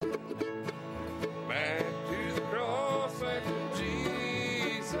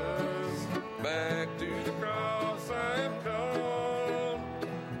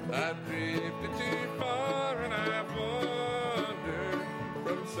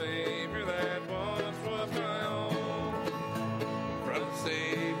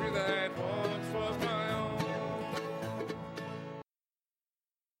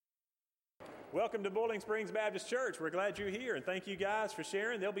Welcome to Boiling Springs Baptist Church. We're glad you're here, and thank you guys for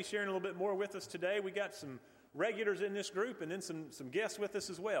sharing. They'll be sharing a little bit more with us today. We got some regulars in this group and then some guests with us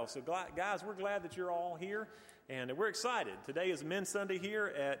as well. So guys, we're glad that you're all here, and we're excited. Today is Men's Sunday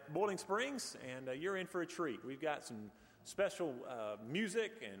here at Boiling Springs, and you're in for a treat. We've got some special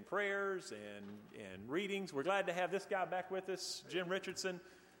music and prayers and readings. We're glad to have this guy back with us, Jim Richardson,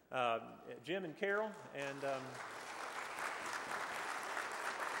 Jim and Carol, and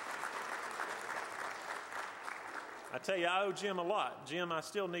I tell you, I owe Jim a lot. Jim, I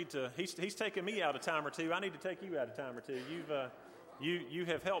still need to, he's taken me out a time or two. I need to take you out a time or two. You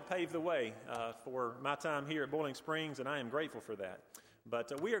have helped pave the way for my time here at Boiling Springs, and I am grateful for that.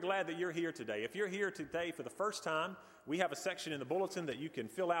 But we are glad that you're here today. If you're here today for the first time, we have a section in the bulletin that you can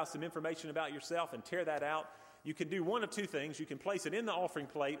fill out some information about yourself and tear that out. You can do one of two things. You can place it in the offering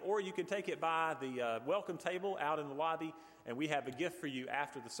plate, or you can take it by the welcome table out in the lobby, and we have a gift for you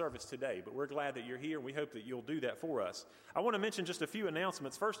after the service today. But we're glad that you're here, and we hope that you'll do that for us. I want to mention just a few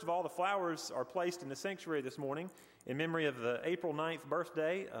announcements. First of all, the flowers are placed in the sanctuary this morning in memory of the April 9th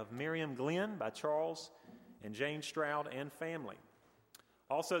birthday of Miriam Glenn by Charles and Jane Stroud and family.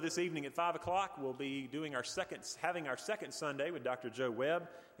 Also, this evening at 5 o'clock, we'll be having our second Sunday with Dr. Joe Webb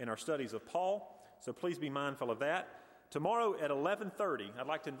in our studies of Paul. So please be mindful of that. Tomorrow at 11:30, I'd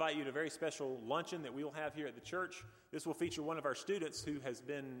like to invite you to a very special luncheon that we will have here at the church. This will feature one of our students who has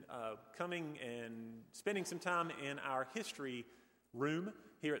been coming and spending some time in our history room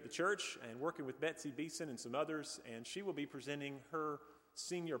here at the church and working with Betsy Beeson and some others. And she will be presenting her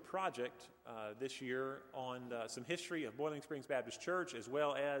senior project this year on some history of Boiling Springs Baptist Church, as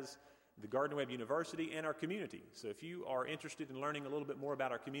well as the Gardner-Webb University and our community. So if you are interested in learning a little bit more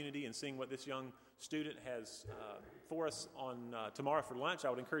about our community and seeing what this young student has for us on tomorrow for lunch, I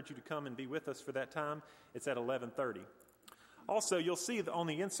would encourage you to come and be with us for that time. It's at 11:30. Also, you'll see on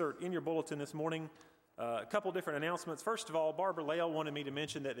the insert in your bulletin this morning a couple different announcements. First of all, Barbara Lael wanted me to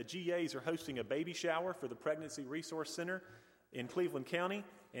mention that the GAs are hosting a baby shower for the Pregnancy Resource Center in Cleveland County,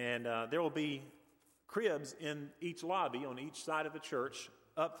 and there will be cribs in each lobby on each side of the church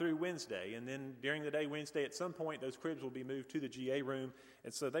up through Wednesday, and then during the day Wednesday at some point those cribs will be moved to the GA room,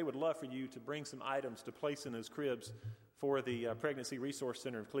 and so they would love for you to bring some items to place in those cribs for the Pregnancy Resource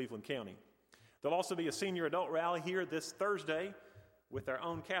Center of Cleveland County. There'll also be a senior adult rally here this Thursday with our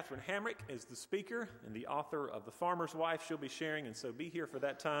own Catherine Hamrick as the speaker and the author of The Farmer's Wife. She'll be sharing, and so be here for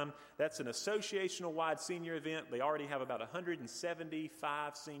that time. That's an associational-wide senior event. They already have about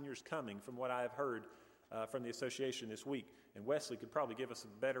 175 seniors coming from what I have heard from the association this week, and Wesley could probably give us a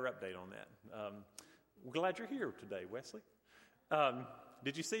better update on that. We're glad you're here today, Wesley.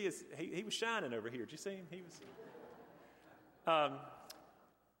 Did you see he was shining over here? Did you see him? He was.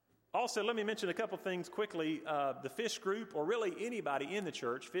 Also, let me mention a couple things quickly. The Fish group, or really anybody in the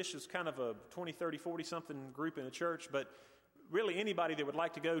church, Fish is kind of a 20, 30, 40-something group in the church, but really anybody that would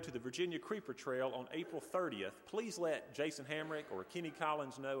like to go to the Virginia Creeper Trail on April 30th, please let Jason Hamrick or Kenny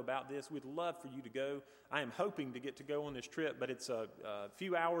Collins know about this. We'd love for you to go. I am hoping to get to go on this trip, but it's a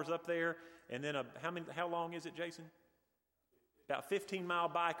few hours up there, and then how long is it, Jason? About 15-mile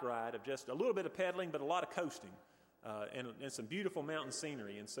bike ride of just a little bit of pedaling, but a lot of coasting, and some beautiful mountain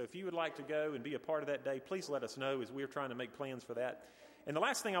scenery. And so if you would like to go and be a part of that day, please let us know as we're trying to make plans for that. And the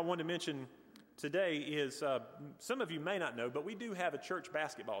last thing I wanted to mention today is, some of you may not know, but we do have a church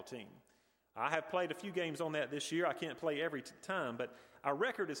basketball team. I have played a few games on that this year. I can't play every time, but our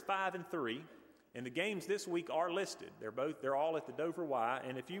record is 5-3, and the games this week are listed. They're all at the Dover Y,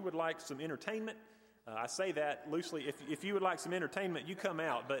 and if you would like some entertainment, I say that loosely, if you would like some entertainment, you come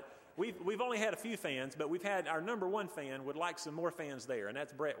out, but we've only had a few fans, but we've had our number one fan would like some more fans there, and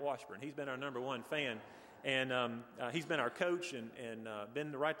that's Brett Washburn. He's been our number one fan. And he's been our coach and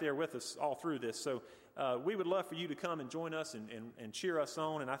been right there with us all through this. So we would love for you to come and join us and cheer us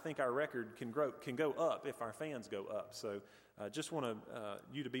on. And I think our record can go up if our fans go up. So just want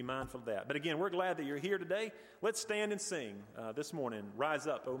you to be mindful of that. But again, we're glad that you're here today. Let's stand and sing this morning, Rise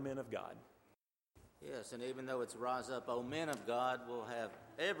Up, O Men of God. Yes, and even though it's Rise Up, O Men of God, we'll have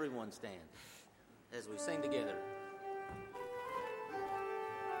everyone stand as we sing together.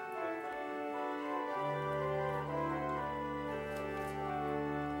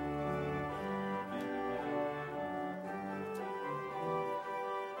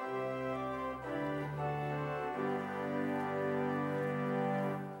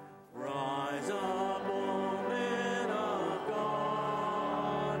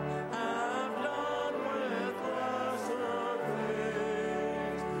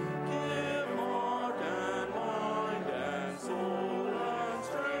 Give heart and mind.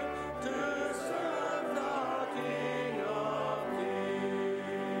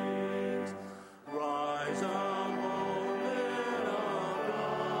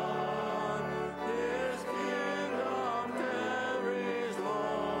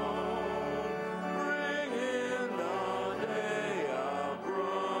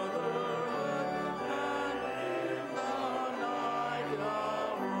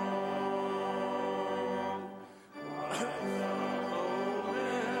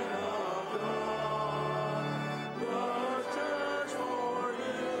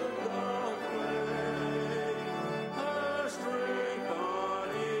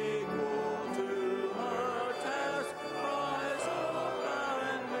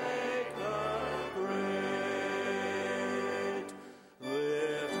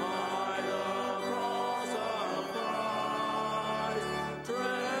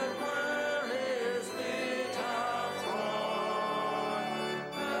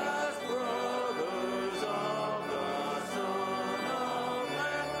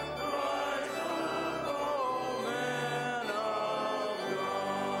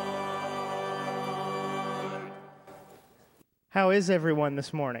 How is everyone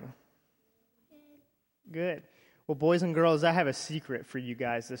this morning? Good. Well, boys and girls, I have a secret for you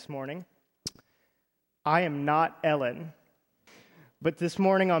guys this morning. I am not Ellen. But this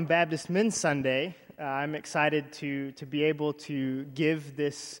morning on Baptist Men's Sunday, I'm excited to be able to give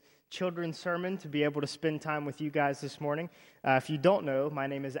this children's sermon, to be able to spend time with you guys this morning. If you don't know, my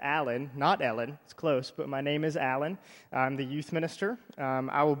name is Alan, not Ellen. It's close, but my name is Alan. I'm the youth minister.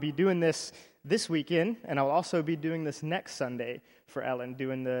 I will be doing this weekend, and I'll also be doing this next Sunday for Ellen,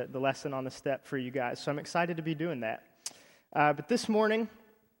 doing the lesson on the step for you guys. So I'm excited to be doing that. But this morning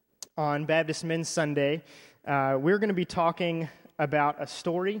on Baptist Men's Sunday, we're going to be talking about a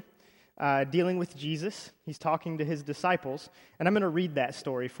story dealing with Jesus. He's talking to his disciples, and I'm going to read that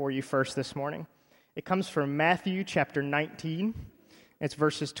story for you first this morning. It comes from Matthew chapter 19. It's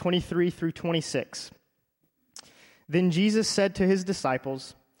verses 23 through 26. Then Jesus said to his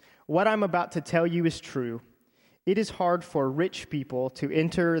disciples, "What I'm about to tell you is true. It is hard for rich people to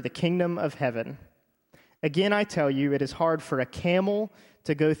enter the kingdom of heaven. Again, I tell you, it is hard for a camel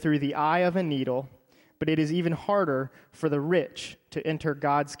to go through the eye of a needle, but it is even harder for the rich to enter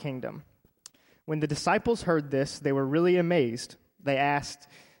God's kingdom." When the disciples heard this, they were really amazed. They asked,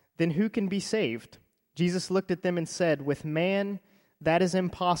 "Then who can be saved?" Jesus looked at them and said, "With man, that is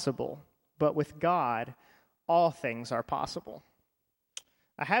impossible, but with God, all things are possible."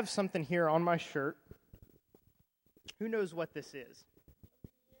 I have something here on my shirt. Who knows what this is?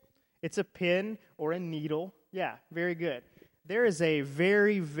 It's a pin or a needle. Yeah, very good. There is a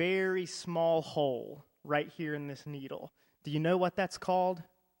very, very small hole right here in this needle. Do you know what that's called?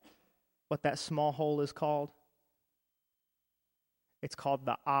 What that small hole is called? It's called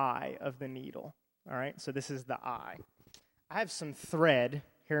the eye of the needle. All right, so this is the eye. I have some thread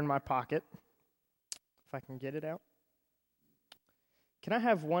here in my pocket. If I can get it out. Can I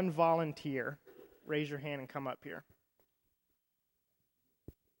have one volunteer raise your hand and come up here?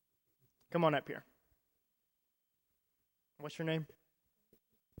 Come on up here. What's your name?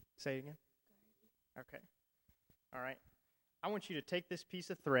 Say it again. Okay. All right. I want you to take this piece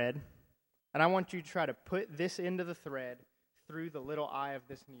of thread, and I want you to try to put this end of the thread through the little eye of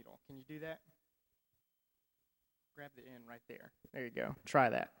this needle. Can you do that? Grab the end right there. There you go. Try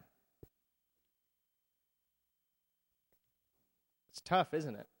that. It's tough,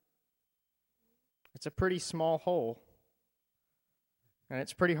 isn't it? It's a pretty small hole. And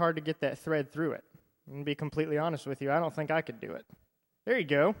it's pretty hard to get that thread through it. I'm going to be completely honest with you. I don't think I could do it. There you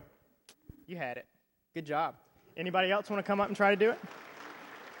go. You had it. Good job. Anybody else want to come up and try to do it?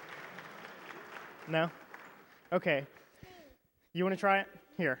 No? Okay. You want to try it?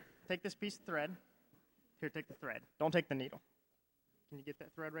 Here. Take this piece of thread. Here, take the thread. Don't take the needle. Can you get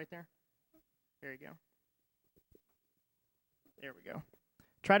that thread right there? There you go. There we go.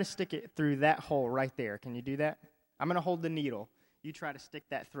 Try to stick it through that hole right there. Can you do that? I'm going to hold the needle. You try to stick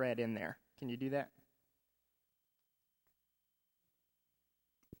that thread in there. Can you do that?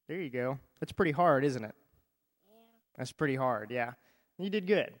 There you go. That's pretty hard, isn't it? Yeah. That's pretty hard, yeah. You did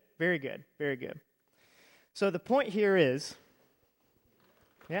good. Very good. Very good. So the point here is,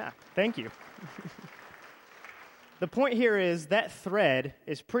 yeah, thank you. The point here is that thread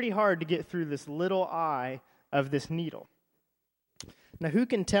is pretty hard to get through this little eye of this needle. Now, who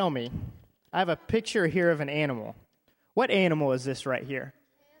can tell me? I have a picture here of an animal. What animal is this right here?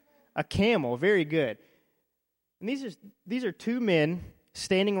 A camel. Very good. And these are two men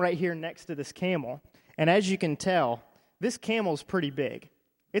standing right here next to this camel. And as you can tell, this camel's pretty big.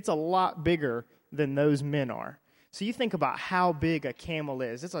 It's a lot bigger than those men are. So you think about how big a camel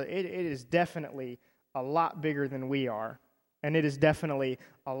is. It is definitely a lot bigger than we are. And it is definitely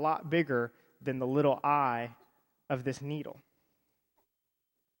a lot bigger than the little eye of this needle.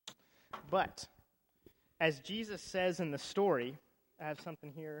 But as Jesus says in the story, I have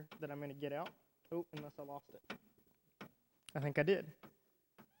something here that I'm going to get out. Oh, unless I lost it. I think I did.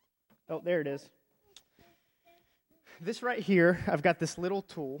 Oh, there it is. This right here, I've got this little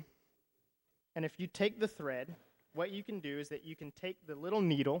tool. And if you take the thread what you can do is that you can take the little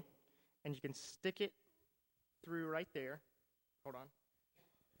needle and you can stick it through right there. Hold on.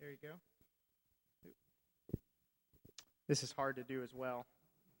 There you go. This is hard to do as well.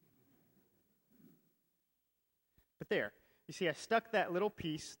 But there, you see I stuck that little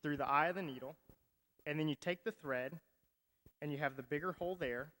piece through the eye of the needle, and then you take the thread, and you have the bigger hole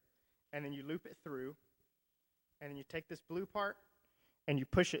there, and then you loop it through, and then you take this blue part, and you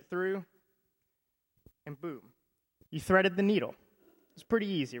push it through, and boom, you threaded the needle. It's pretty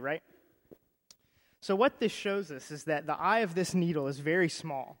easy, right? So what this shows us is that the eye of this needle is very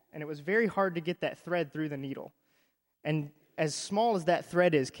small, and it was very hard to get that thread through the needle. And as small as that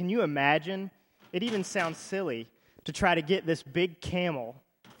thread is, can you imagine? It even sounds silly to try to get this big camel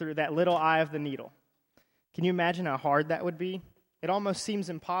through that little eye of the needle. Can you imagine how hard that would be? It almost seems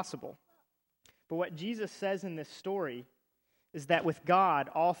impossible. But what Jesus says in this story is that with God,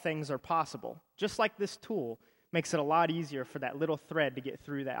 all things are possible. Just like this tool makes it a lot easier for that little thread to get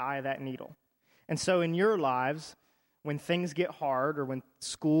through the eye of that needle. And so in your lives, when things get hard or when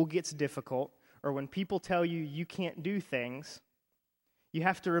school gets difficult or when people tell you you can't do things, you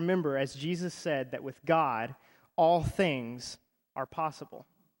have to remember, as Jesus said, that with God, all things are possible.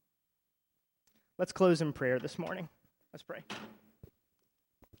 Let's close in prayer this morning. Let's pray.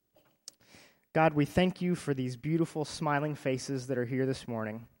 God, we thank you for these beautiful smiling faces that are here this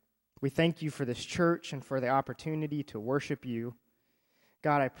morning. We thank you for this church and for the opportunity to worship you.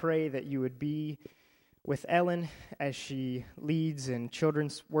 God, I pray that you would be with Ellen as she leads in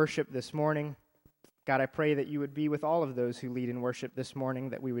children's worship this morning. God, I pray that you would be with all of those who lead in worship this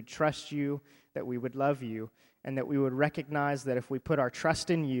morning, that we would trust you, that we would love you, and that we would recognize that if we put our trust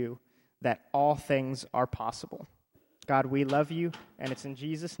in you, that all things are possible. God, we love you, and it's in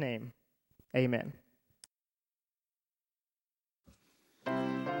Jesus' name. Amen.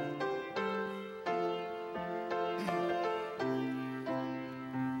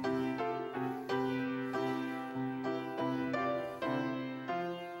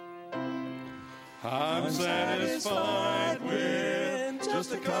 I'm satisfied with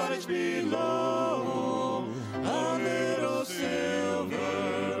just a cottage below, a little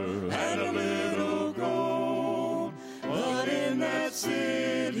silver and a little gold. But in that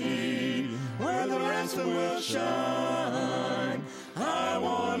city where the ransom will shine, I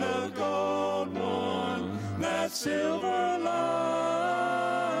want a gold one, that silver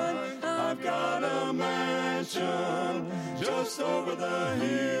line. I've got a mansion just over the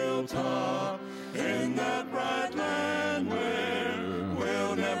hilltop, in that bright land where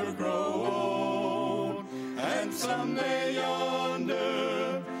we'll never grow old. And someday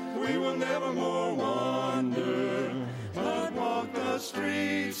yonder we will never more wander, but walk the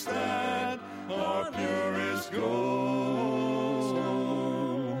streets that are purest gold.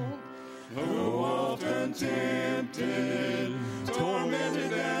 Though often tempted,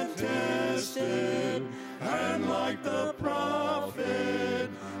 tormented and tested, and like the prophet,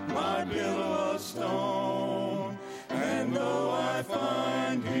 my pillow of stone. And though I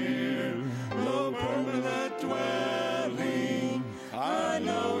find here no permanent dwelling, I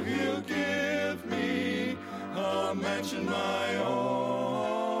know he'll give me a mansion my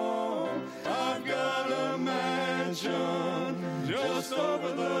own. I've got a mansion just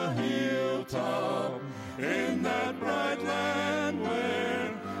over the hilltop, in that bright land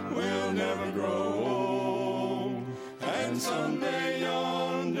where we'll never grow old. And someday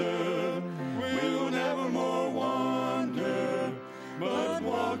yonder we'll never more wander, but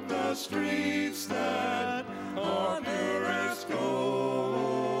walk the streets that are purest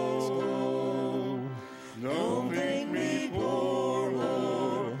gold. Don't think me poor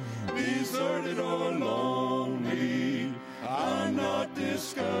or deserted or lonely, I'm not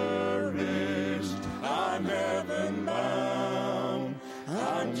discouraged, I'm heaven bound.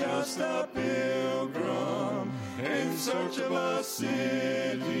 I'm just a pilgrim in search of a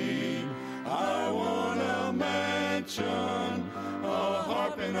city. I want a mansion, a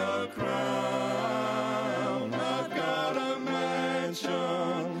harp and a crown. I've got a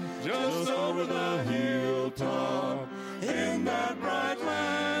mansion just over the hilltop, in that bright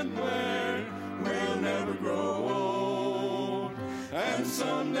land where we'll never grow old. And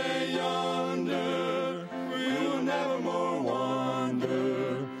someday yonder we'll never more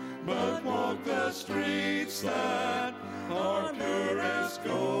wander, but walk the streets that are purest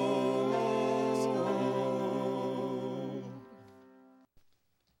gold.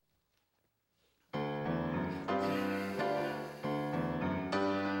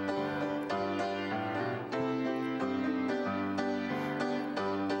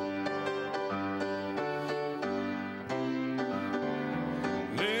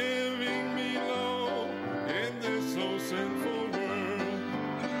 Living below in this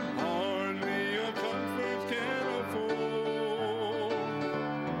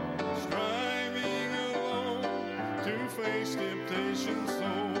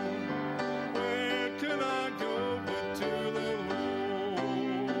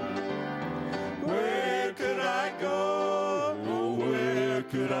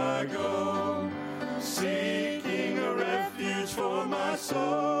my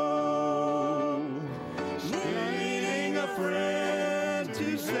soul. Needing a friend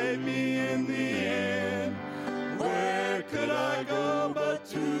to save me in the end. Where could I go but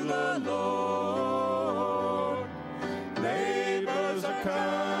to the Lord? Neighbors are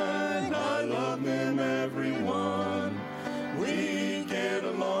kind, I love them everyone. We get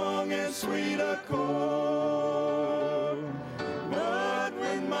along in sweet accord. But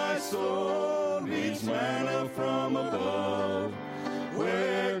when my soul needs manna from above,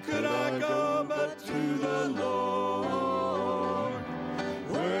 where could I go but to the Lord?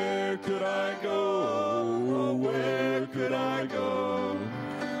 Where could I go? Where could I go?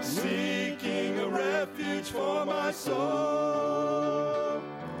 Seeking a refuge for my soul.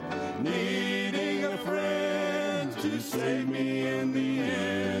 Needing a friend to save me in the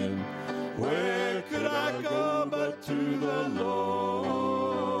end. Where could I go but to the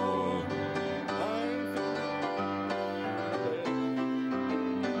Lord?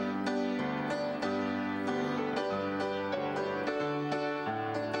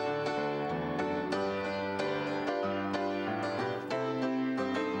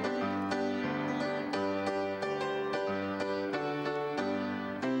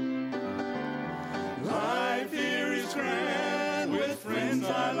 Life here is grand with friends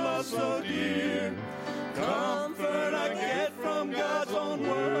I love so dear. Comfort I get from God's own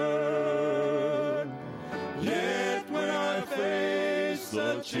word. Yet when I face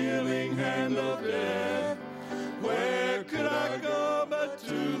the chilling hand of death, where could I go but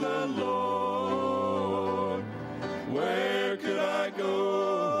to the Lord? Where could I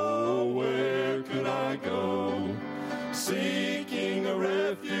go? Where could I go? Seeking a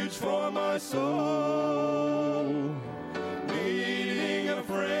refuge for my soul. Needing a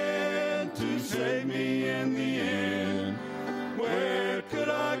friend to save me in the end. Where could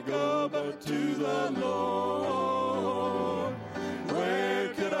I go but to the Lord?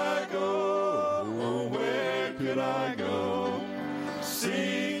 Where could I go? Where could I go?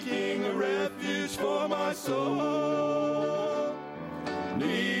 Seeking a refuge for my soul.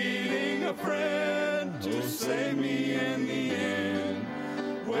 Needing a friend to save me in the end.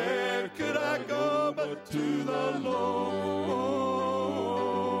 Where could I go but to the Lord?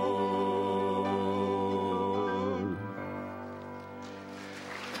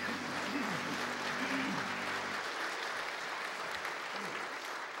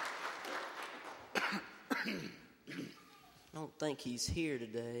 I don't think he's here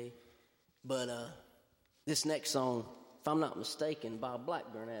today, but this next song, if I'm not mistaken, Bob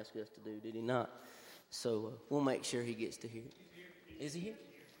Blackburn asked us to do, did he not? So we'll make sure he gets to hear it. Is he here?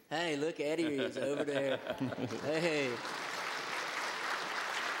 Hey, look, Eddie is over there. Hey.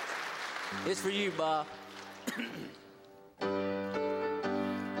 It's for you, Bob.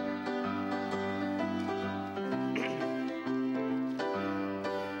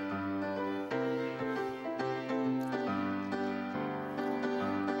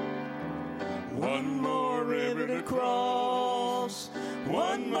 One more river to cross,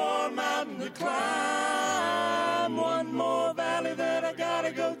 one more mountain to climb, one more valley that I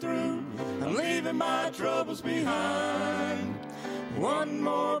gotta go through. I'm leaving my troubles behind. One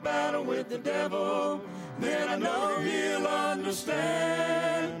more battle with the devil, then I know he'll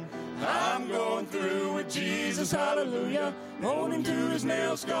understand. I'm going through with Jesus, hallelujah, holding to his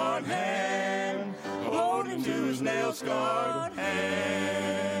nail-scarred hand, holding to his nail-scarred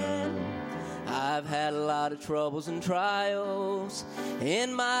hand. I've had a lot of troubles and trials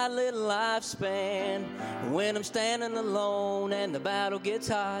in my little lifespan. When I'm standing alone and the battle gets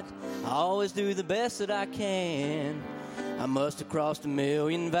hot, I always do the best that I can. I must have crossed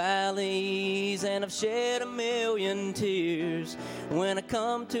 1,000,000 valleys and I've shed 1,000,000 tears. When I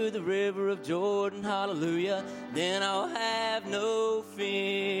come to the river of Jordan, hallelujah, then I'll have no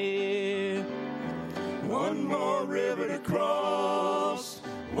fear. One more river to cross,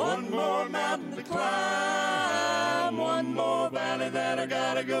 one more mountain to climb, one more valley that I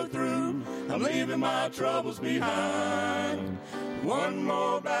gotta go through. I'm leaving my troubles behind. One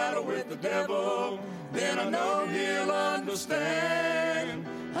more battle with the devil, then I know he'll understand.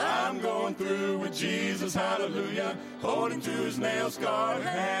 I'm going through with Jesus, hallelujah, holding to his nail-scarred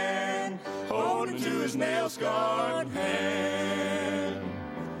hand, holding to his nail-scarred hand.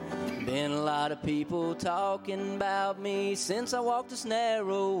 Been a lot of people talking about me since I walked this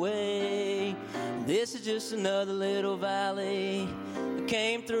narrow way. This is just another little valley. I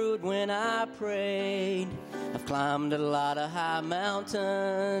came through it when I prayed. I've climbed a lot of high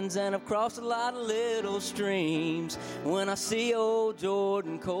mountains and I've crossed a lot of little streams. When I see old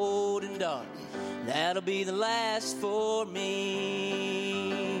Jordan cold and dark, that'll be the last for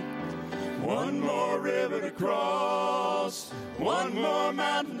me. One more river to cross, one more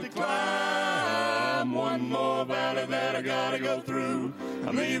mountain to climb, one more valley that I gotta go through.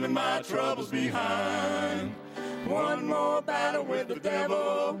 I'm leaving my troubles behind. One more battle with the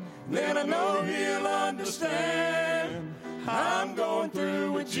devil, then I know he'll understand. I'm going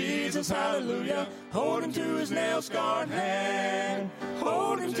through with Jesus, hallelujah, holding to his nail-scarred hand,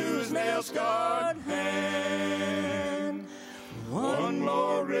 holding to his nail-scarred hand. One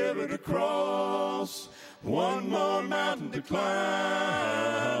more river to cross, one more mountain to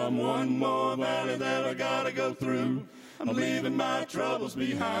climb, one more valley that I gotta go through. I'm leaving my troubles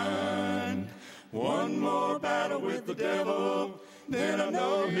behind. One more battle with the devil, then I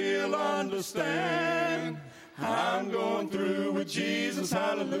know he'll understand. I'm going through with Jesus,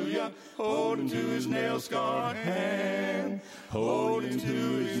 hallelujah, holding to his nail-scarred hand, holding to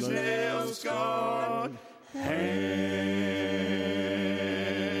his nail-scarred hand.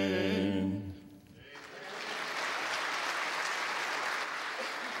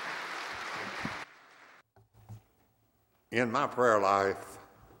 In my prayer life,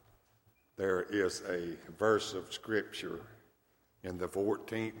 there is a verse of Scripture in the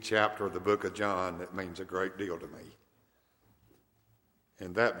 14th chapter of the book of John that means a great deal to me.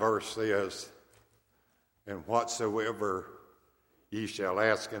 And that verse says, "And whatsoever ye shall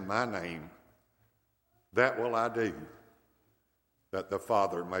ask in my name, that will I do, that the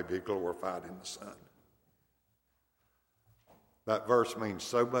Father may be glorified in the Son." That verse means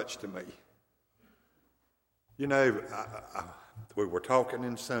so much to me. You know, we were talking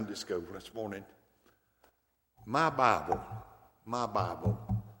in Sunday school this morning. My Bible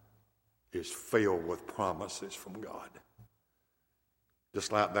is filled with promises from God.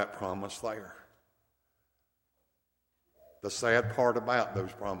 Just like that promise there. The sad part about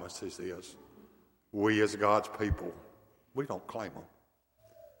those promises is we as God's people, we don't claim them.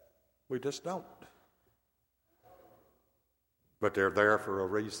 We just don't. But they're there for a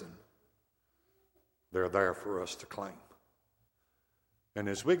reason. They're there for us to claim. And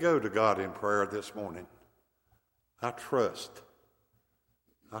as we go to God in prayer this morning, I trust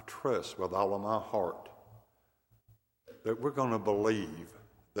with all of my heart that we're going to believe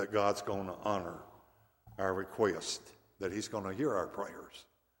that God's going to honor our request, that he's going to hear our prayers.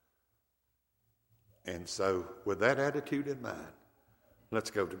 And so with that attitude in mind,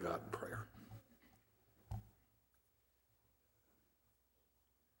 let's go to God in prayer.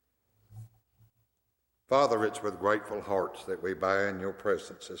 Father, it's with grateful hearts that we bow in your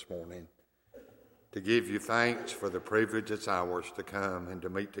presence this morning to give you thanks for the privilege it's ours to come and to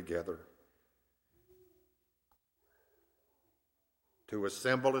meet together, to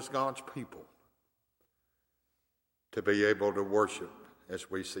assemble as God's people, to be able to worship as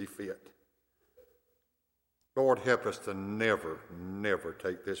we see fit. Lord, help us to never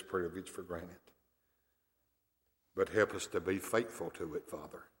take this privilege for granted, but help us to be faithful to it,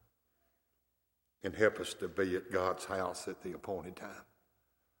 Father, and help us to be at God's house at the appointed time.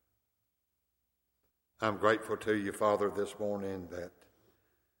 I'm grateful to you, Father, this morning that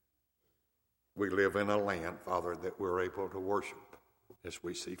we live in a land, Father, that we're able to worship as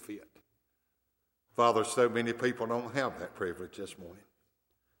we see fit. Father, so many people don't have that privilege this morning.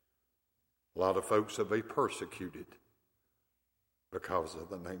 A lot of folks will be persecuted because of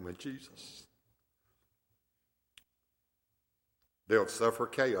the name of Jesus. They'll suffer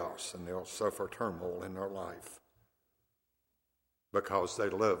chaos and they'll suffer turmoil in their life because they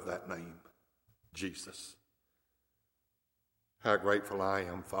love that name, Jesus. How grateful I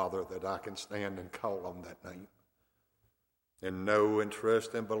am, Father, that I can stand and call on that name and know and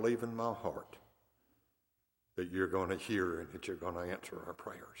trust and believe in my heart that you're going to hear and that you're going to answer our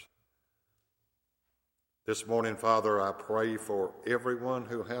prayers. This morning, Father, I pray for everyone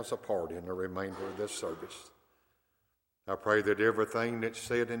who has a part in the remainder of this service. I pray that everything that's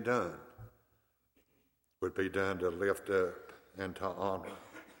said and done would be done to lift up and to honor,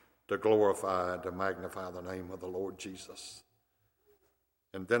 to glorify and to magnify the name of the Lord Jesus.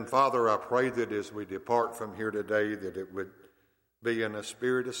 And then, Father, I pray that as we depart from here today, that it would be in a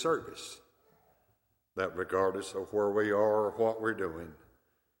spirit of service, that regardless of where we are or what we're doing,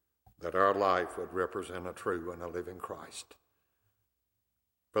 that our life would represent a true and a living Christ.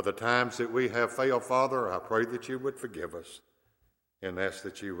 For the times that we have failed, Father, I pray that you would forgive us and ask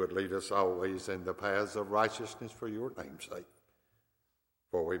that you would lead us always in the paths of righteousness for your name's sake.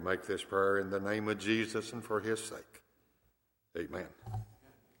 For we make this prayer in the name of Jesus and for his sake. Amen.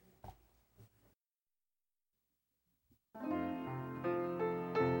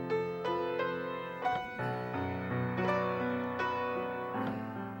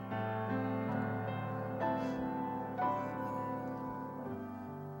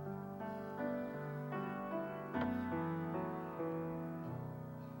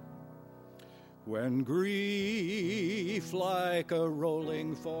 When grief like a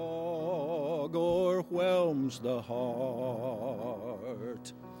rolling fog o'erwhelms the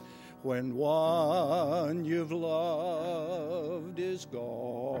heart, when one you've loved is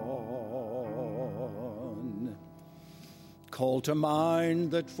gone, call to mind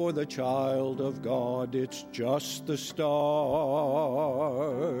that for the child of God it's just the start.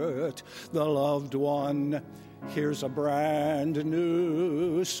 The loved one here's a brand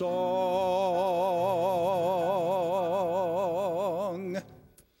new song.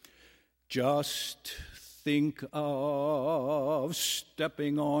 Just think of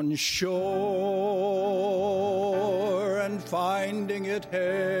stepping on shore and finding it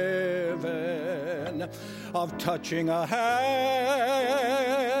heaven, of touching a hand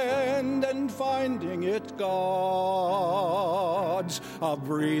and finding it God's, of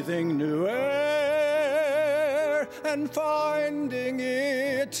breathing new air and finding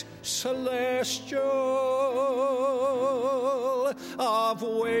it celestial, of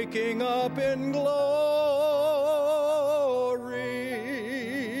waking up in glory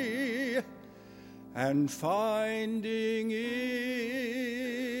and finding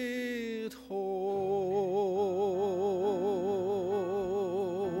it home.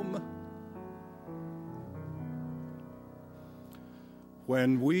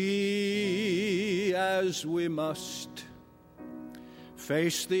 When we, as we must,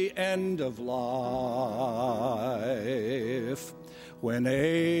 face the end of life, when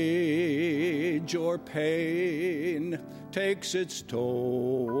age or pain takes its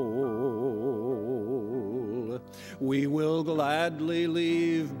toll, we will gladly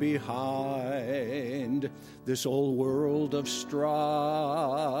leave behind this old world of strife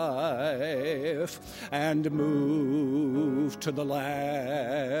and move to the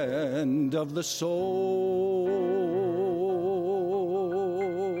land of the soul.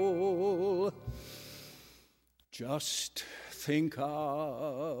 Just think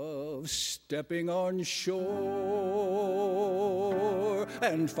of stepping on shore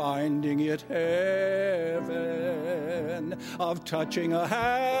and finding it heaven, of touching a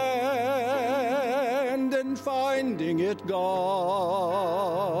hand and finding it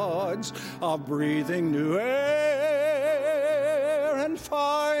God's, of breathing new air and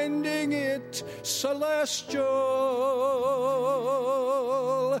finding it celestial,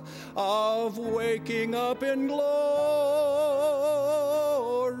 of waking up in glory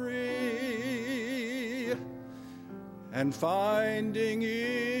and finding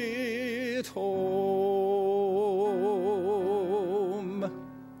it home.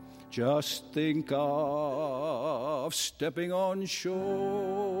 Just think of stepping on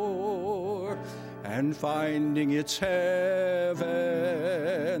shore and finding its heaven,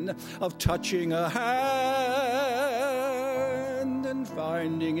 of touching a hand and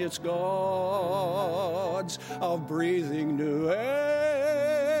finding its God's, of breathing new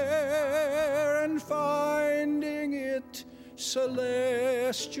air and finding it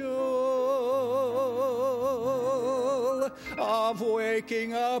celestial, of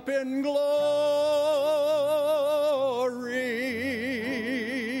waking up in glory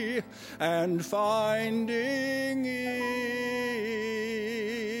and finding its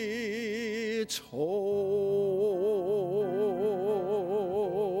home.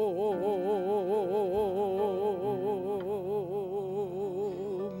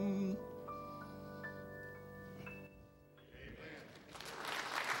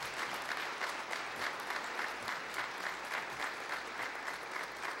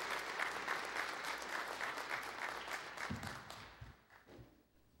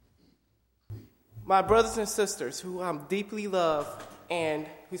 My brothers and sisters, who I'm deeply love and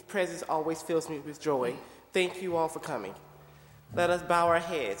whose presence always fills me with joy, thank you all for coming. Let us bow our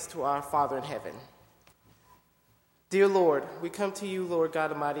heads to our Father in heaven. Dear Lord, we come to you, Lord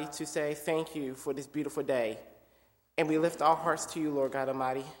God Almighty, to say thank you for this beautiful day. And we lift our hearts to you, Lord God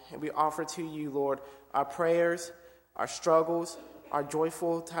Almighty, and we offer to you, Lord, our prayers, our struggles, our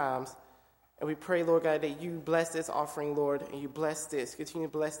joyful times. And we pray, Lord God, that you bless this offering, Lord, and you continue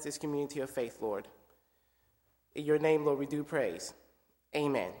to bless this community of faith, Lord. In your name, Lord, we do praise.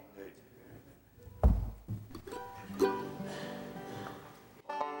 Amen.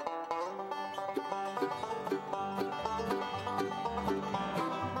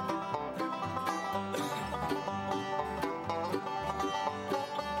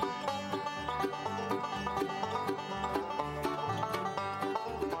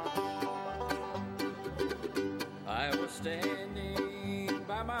 I was standing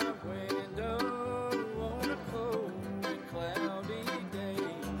by my window on a cold and cloudy day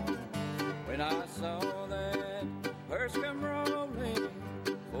when I saw that hearse come rolling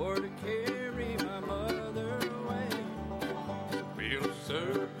for to carry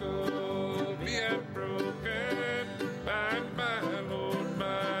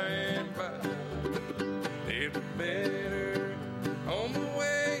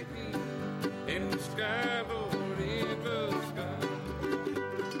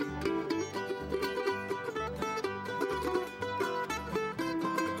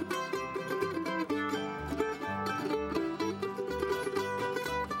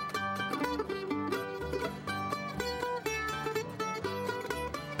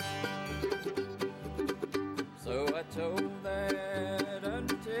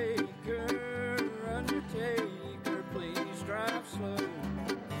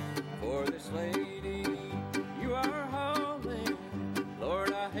lady you are hauling.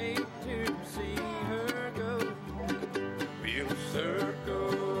 Lord, I hate to see her go. Feel a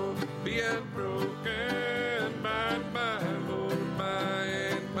circle be unbroken by and by, Lord, by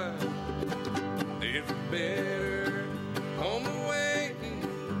and by. There's a better home awaiting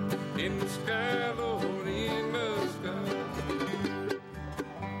in the sky, Lord, in the sky.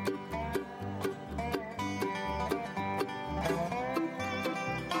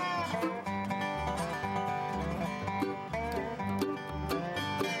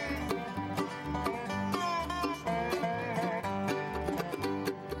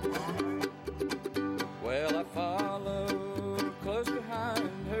 Well, I followed close behind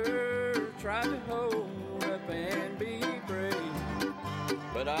her, tried to hold up and be brave,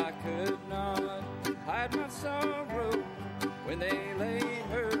 but I could not hide my sorrow when they laid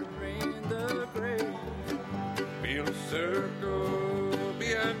her in the grave. Feel a circle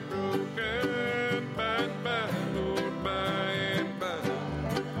be unbroken by and by, Lord, by and by.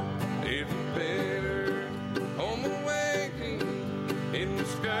 There's a better home awaiting in the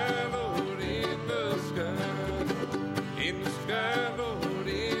sky, Lord, in the sky. In the sky, Lord,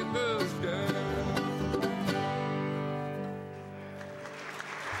 in the sky.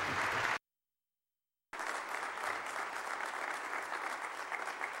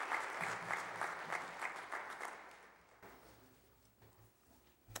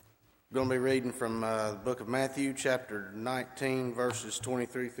 We're going to be reading from the book of Matthew, chapter 19, verses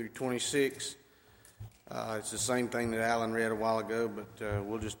 23 through 26. It's the same thing that Alan read a while ago, but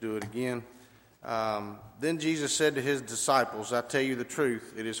we'll just do it again. Then Jesus said to his disciples, I tell you the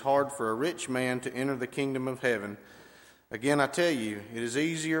truth, it is hard for a rich man to enter the kingdom of heaven. Again, I tell you, it is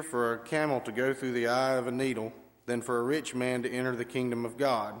easier for a camel to go through the eye of a needle than for a rich man to enter the kingdom of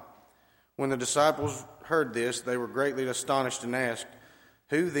God. When the disciples heard this, they were greatly astonished and asked,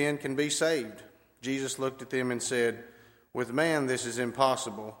 who then can be saved? Jesus looked at them and said, with man this is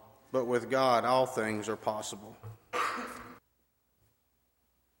impossible, but with God all things are possible.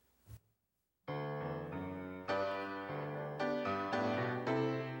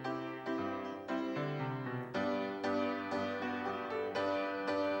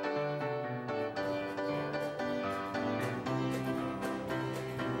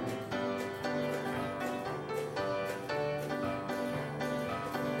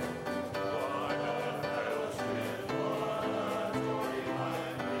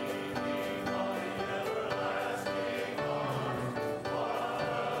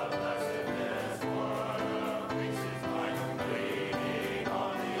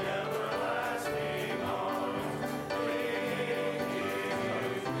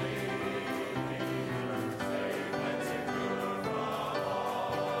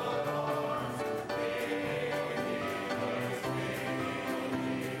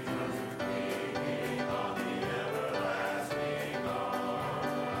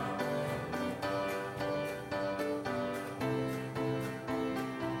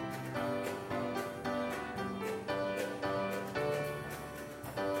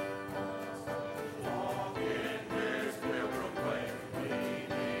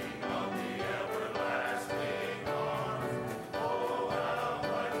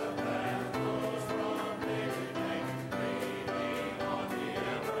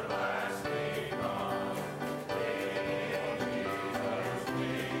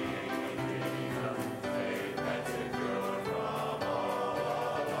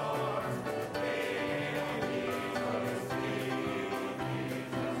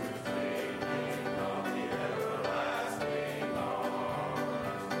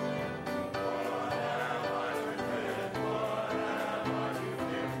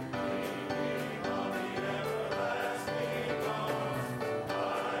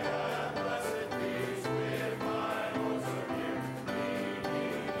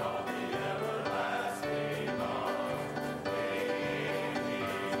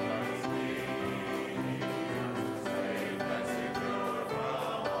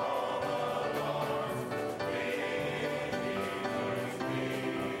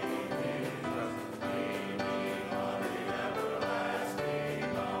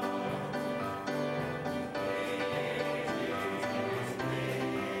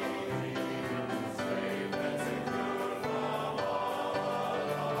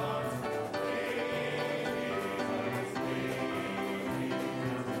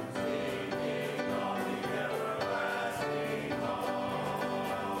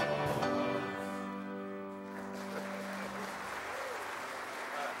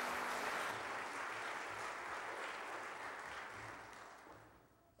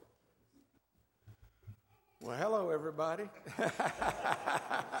 Well, hello, everybody.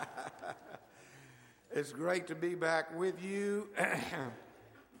 It's great to be back with you.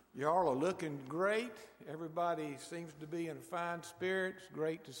 Y'all are looking great. Everybody seems to be in fine spirits.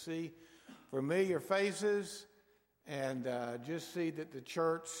 Great to see familiar faces and just see that the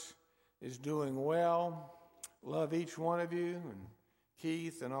church is doing well. Love each one of you, and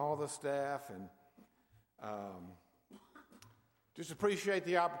Keith and all the staff, and just appreciate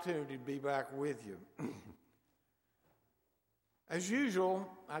the opportunity to be back with you. As usual,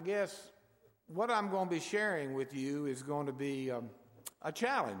 I guess what I'm going to be sharing with you is going to be a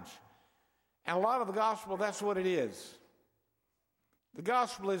challenge. And a lot of the gospel, that's what it is. The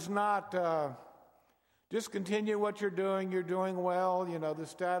gospel is not just continue what you're doing well, the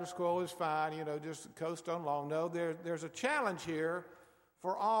status quo is fine, just coast on along. No, there's a challenge here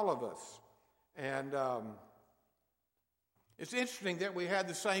for all of us. And it's interesting that we had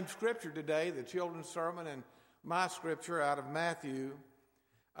the same scripture today, the children's sermon and my scripture out of Matthew.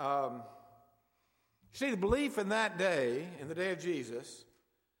 See, the belief in that day, in the day of Jesus,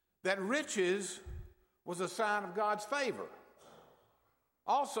 that riches was a sign of God's favor.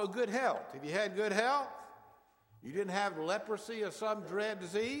 Also, good health. If you had good health, you didn't have leprosy or some dread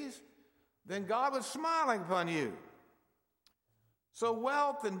disease, then God was smiling upon you. So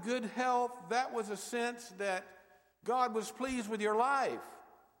wealth and good health, that was a sense that God was pleased with your life.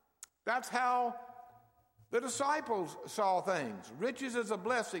 That's how the disciples saw things. Riches as a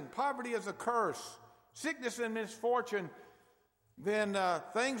blessing, poverty as a curse, sickness and misfortune, then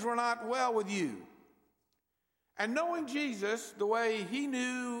things were not well with you. And knowing Jesus the way he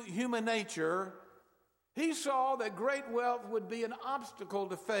knew human nature, he saw that great wealth would be an obstacle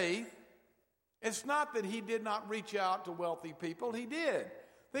to faith. It's not that he did not reach out to wealthy people. He did.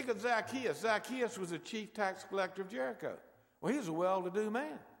 Think of Zacchaeus. Zacchaeus was a chief tax collector of Jericho. Well, he was a well-to-do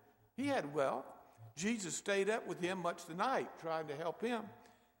man. He had wealth. Jesus stayed up with him much the night, trying to help him.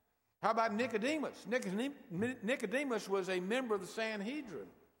 How about Nicodemus? Nicodemus was a member of the Sanhedrin,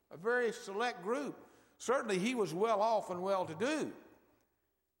 a very select group. Certainly he was well off and well-to-do.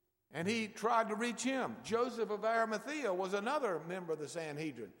 And he tried to reach him. Joseph of Arimathea was another member of the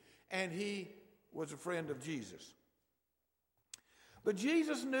Sanhedrin, and he was a friend of Jesus. But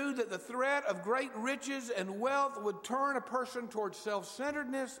Jesus knew that the threat of great riches and wealth would turn a person towards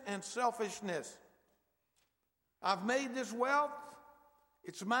self-centeredness and selfishness. I've made this wealth.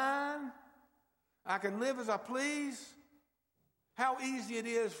 It's mine. I can live as I please. How easy it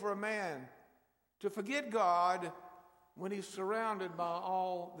is for a man to forget God when he's surrounded by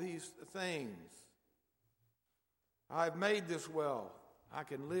all these things. I've made this wealth. I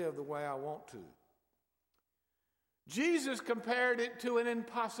can live the way I want to. Jesus compared it to an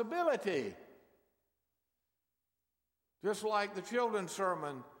impossibility. Just like the children's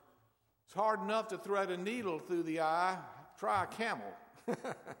sermon, it's hard enough to thread a needle through the eye. Try a camel.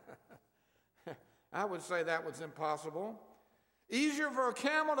 I would say that was impossible. Easier for a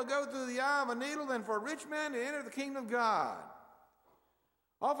camel to go through the eye of a needle than for a rich man to enter the kingdom of God.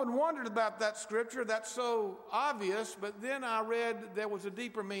 Often wondered about that scripture. That's so obvious, but then I read there was a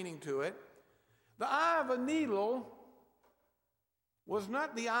deeper meaning to it. The eye of a needle was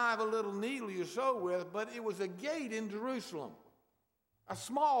not the eye of a little needle you sew with, but it was a gate in Jerusalem, a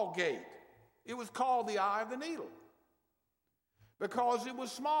small gate. It was called the eye of the needle because it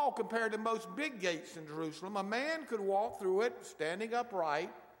was small compared to most big gates in Jerusalem. A man could walk through it standing upright,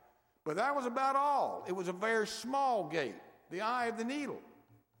 but that was about all. It was a very small gate, the eye of the needle.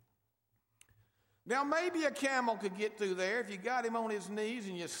 Now, maybe a camel could get through there. If you got him on his knees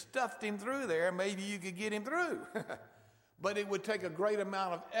and you stuffed him through there, maybe you could get him through. But it would take a great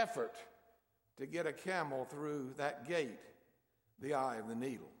amount of effort to get a camel through that gate, the eye of the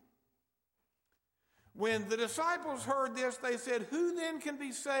needle. When the disciples heard this, they said, "Who then can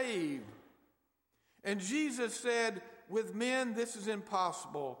be saved?" And Jesus said, "With men this is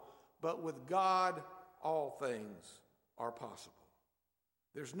impossible, but with God all things are possible."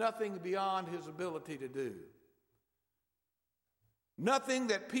 There's nothing beyond his ability to do. Nothing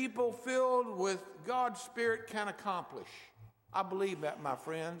that people filled with God's Spirit can accomplish. I believe that, my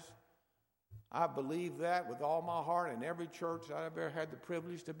friends. I believe that with all my heart in every church I've ever had the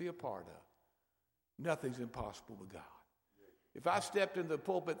privilege to be a part of. Nothing's impossible with God. If I stepped into the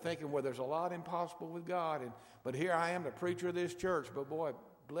pulpit thinking, well, there's a lot impossible with God, but here I am, the preacher of this church, but boy,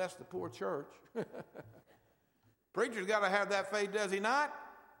 bless the poor church. Preacher's got to have that faith, does he not?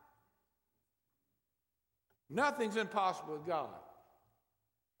 Nothing's impossible with God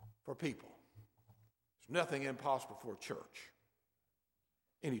for people. There's nothing impossible for a church.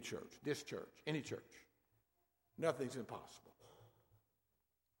 Any church, this church, any church. Nothing's impossible.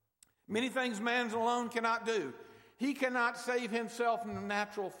 Many things man alone cannot do. He cannot save himself from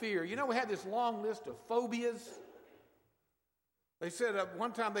natural fear. You know, we had this long list of phobias. They said at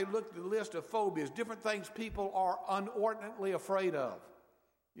one time they looked at the list of phobias, different things people are inordinately afraid of.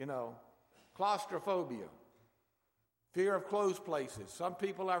 You know, claustrophobia, fear of closed places. Some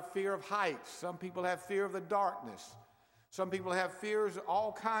people have fear of heights. Some people have fear of the darkness. Some people have fears of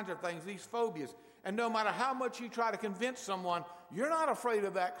all kinds of things, these phobias. And no matter how much you try to convince someone, you're not afraid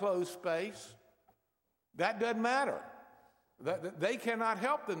of that closed space, that doesn't matter. They cannot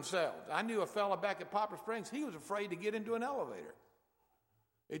help themselves. I knew a fellow back at Poplar Springs, he was afraid to get into an elevator.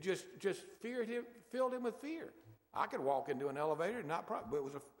 It just filled him with fear. I could walk into an elevator, but it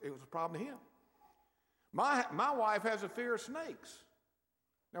was a problem to him. My wife has a fear of snakes.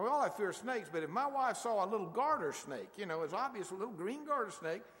 Now, we all have fear of snakes, but if my wife saw a little garter snake, you know, it's obvious, a little green garter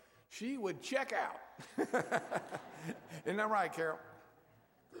snake, she would check out. Isn't that right, Carol?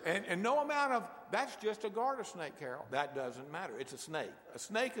 And no amount of, that's just a garter snake, Carol. That doesn't matter. It's a snake. A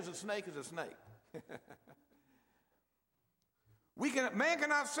snake is a snake is a snake. Man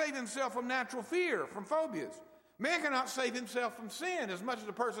cannot save himself from natural fear, from phobias. Man cannot save himself from sin as much as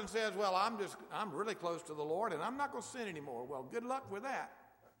a person says, well, I'm really close to the Lord and I'm not going to sin anymore. Well, good luck with that.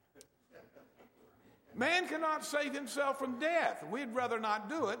 Man cannot save himself from death. We'd rather not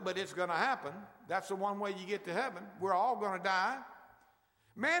do it, but it's going to happen. That's the one way you get to heaven. We're all going to die.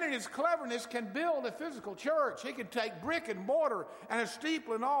 Man in his cleverness can build a physical church. He can take brick and mortar and a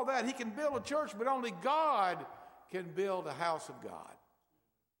steeple and all that. He can build a church, but only God can build a house of God.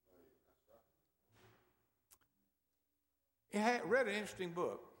 I read an interesting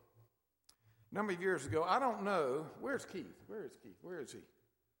book a number of years ago. I don't know. Where's Keith? Where is Keith? Where is he?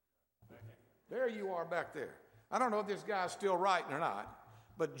 There you are back there. I don't know if this guy's still writing or not,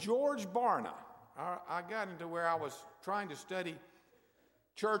 but George Barna, I got into where I was trying to study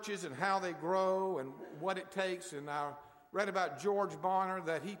churches and how they grow and what it takes, and I read about George Barna,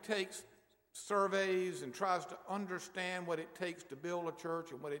 that he takes surveys and tries to understand what it takes to build a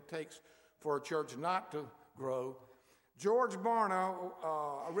church and what it takes for a church not to grow. George Barna,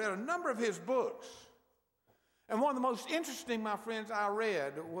 I read a number of his books, and one of the most interesting, my friends, I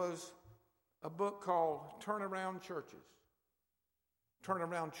read was a book called Turnaround Churches.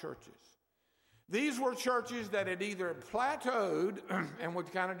 Turnaround Churches. These were churches that had either plateaued and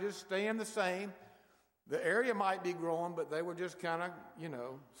would kind of just staying the same. The area might be growing, but they were just kind of,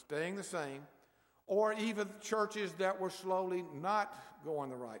 staying the same. Or even churches that were slowly not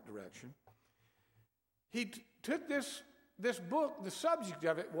going the right direction. He took this book, the subject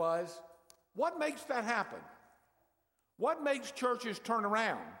of it was, what makes that happen? What makes churches turn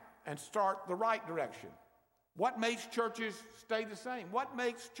around and start the right direction? What makes churches stay the same? What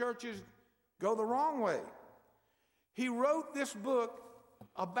makes churches go the wrong way? He wrote this book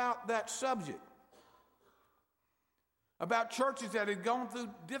about that subject, about churches that had gone through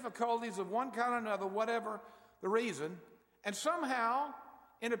difficulties of one kind or another, whatever the reason, and somehow,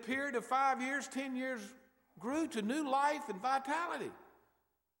 in a period of 5 years, 10 years, grew to new life and vitality.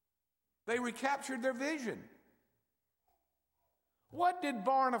 They recaptured their vision. What did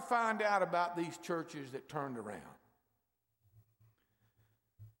Barna find out about these churches that turned around?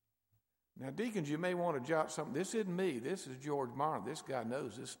 Now, deacons, you may want to jot something. This isn't me. This is George Barna. This guy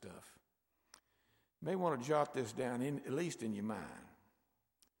knows this stuff. You may want to jot this down, at least in your mind.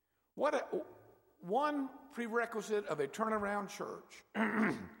 One prerequisite of a turnaround church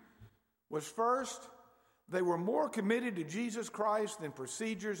was, first, they were more committed to Jesus Christ than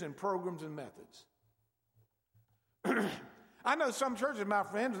procedures and programs and methods. I know some churches, my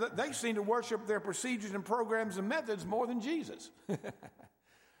friends, they seem to worship their procedures and programs and methods more than Jesus.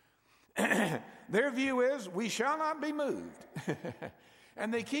 Their view is, we shall not be moved.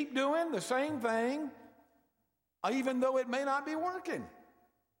 And they keep doing the same thing, even though it may not be working.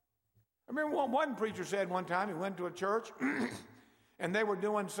 I remember one preacher said one time, he went to a church, and they were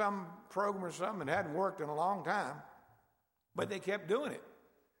doing some program or something that hadn't worked in a long time, but they kept doing it.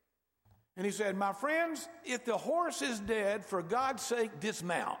 And he said, my friends, if the horse is dead, for God's sake,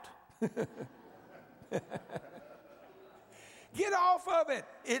 dismount. Get off of it.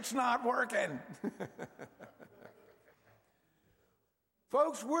 It's not working.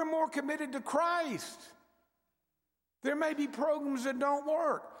 Folks, we're more committed to Christ. There may be programs that don't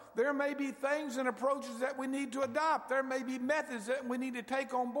work. There may be things and approaches that we need to adopt. There may be methods that we need to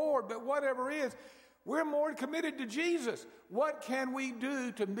take on board. But whatever it is, we're more committed to Jesus. What can we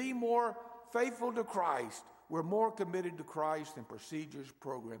do to be more faithful to Christ? We're more committed to Christ than procedures,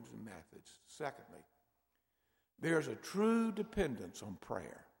 programs, and methods. Secondly, there's a true dependence on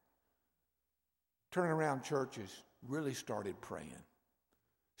prayer. Turnaround churches really started praying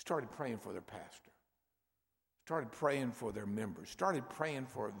for their pastor. started praying for their members, started praying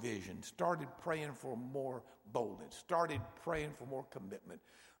for a vision, started praying for more boldness, started praying for more commitment.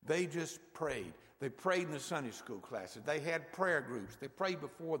 They just prayed. They prayed in the Sunday school classes. They had prayer groups. They prayed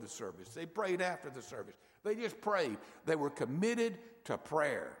before the service. They prayed after the service. They just prayed. They were committed to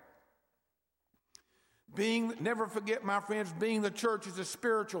prayer. Never forget, my friends, being the church is a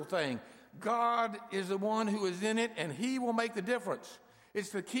spiritual thing. God is the one who is in it, and He will make the difference. It's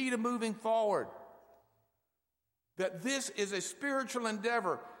the key to moving forward. That this is a spiritual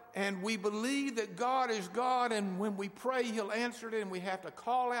endeavor, and we believe that God is God, and when we pray, He'll answer it, and we have to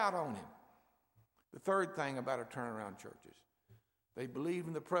call out on Him. The third thing about our turnaround churches, they believed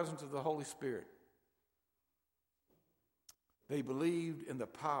in the presence of the Holy Spirit. They believed in the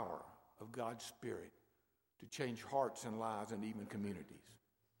power of God's Spirit to change hearts and lives and even communities.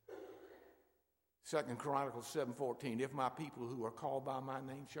 2 Chronicles 7:14, if my people who are called by my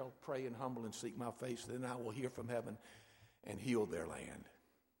name shall pray and humble and seek my face, then I will hear from heaven and heal their land.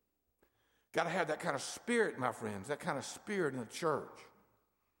 Got to have that kind of spirit, my friends, that kind of spirit in the church.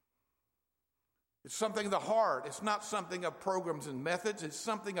 It's something of the heart. It's not something of programs and methods. It's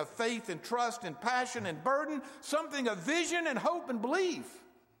something of faith and trust and passion and burden, something of vision and hope and belief.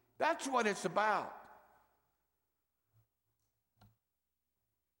 That's what it's about.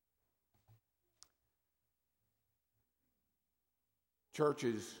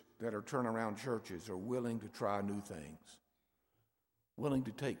 Churches that are turnaround churches are willing to try new things, willing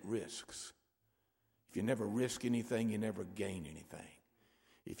to take risks. If you never risk anything, you never gain anything.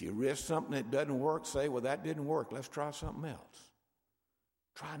 If you risk something that doesn't work, say, well, that didn't work. Let's try something else.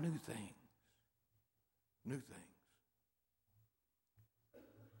 Try new things. New things.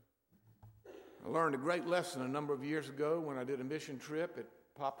 I learned a great lesson a number of years ago when I did a mission trip at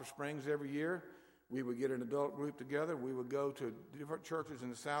Poplar Springs every year. We would get an adult group together. We would go to different churches in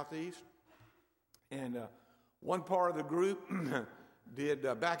the southeast. And one part of the group did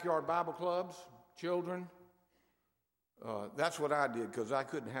backyard Bible clubs, children. That's what I did because I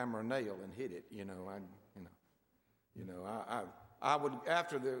couldn't hammer a nail and hit it. I would,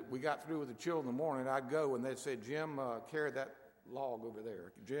 after we got through with the children in the morning, I'd go and they'd say, Jim, carry that log over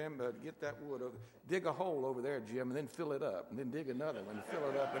there. Jim, get that wood over. Dig a hole over there, Jim, and then fill it up. And then dig another one and fill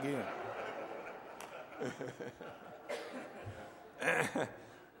it up again.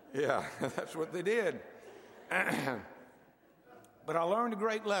 Yeah, that's what they did. But I learned a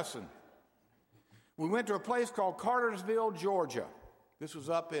great lesson. We went to a place called Cartersville, Georgia. This was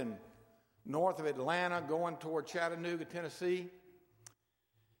up in north of Atlanta, going toward Chattanooga, Tennessee.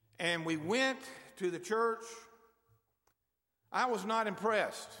 And we went to the church. I was not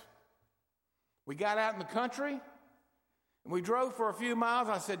impressed. We got out in the country, and we drove for a few miles.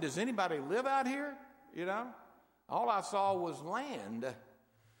 I said, does anybody live out here? All I saw was land.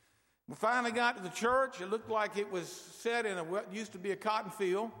 We finally got to the church. It looked like it was set in what used to be a cotton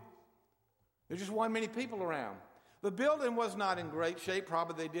field. There just weren't many people around. The building was not in great shape.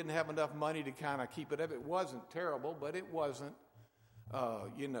 Probably they didn't have enough money to kind of keep it up. It wasn't terrible, but it wasn't,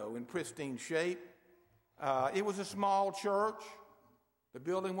 in pristine shape. It was a small church. The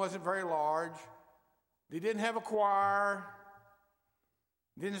building wasn't very large. They didn't have a choir.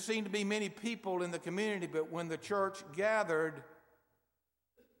 Didn't seem to be many people in the community, but when the church gathered,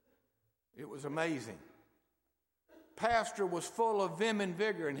 it was amazing. Pastor was full of vim and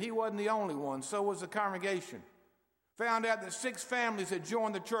vigor, and he wasn't the only one. So was the congregation. Found out that 6 families had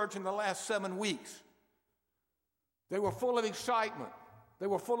joined the church in the last 7 weeks. They were full of excitement. They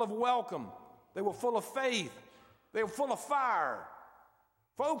were full of welcome. They were full of faith. They were full of fire.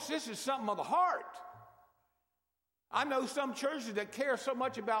 Folks, this is something of the heart. I know some churches that care so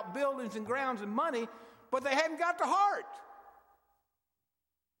much about buildings and grounds and money, but they haven't got the heart.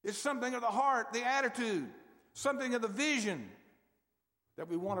 It's something of the heart, the attitude, something of the vision that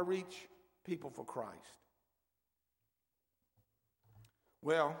we want to reach people for Christ.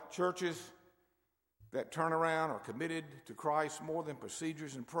 Well, churches that turn around are committed to Christ more than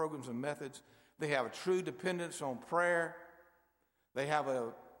procedures and programs and methods. They have a true dependence on prayer. They have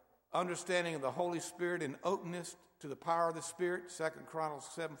an understanding of the Holy Spirit and openness to the power of the Spirit, 2 Chronicles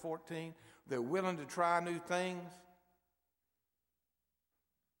 7:14. They're willing to try new things.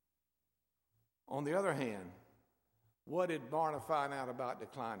 On the other hand, what did Barna find out about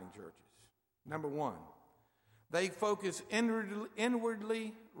declining churches? Number one, they focus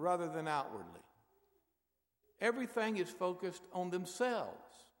inwardly rather than outwardly. Everything is focused on themselves.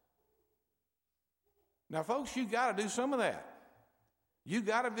 Now, folks, you got to do some of that. You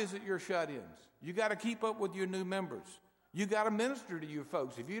got to visit your shut-ins. You got to keep up with your new members. You got to minister to your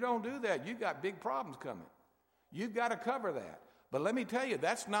folks. If you don't do that, you got big problems coming. You've got to cover that. But let me tell you,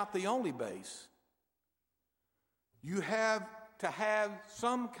 that's not the only base. You have to have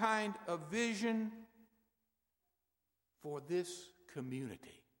some kind of vision for this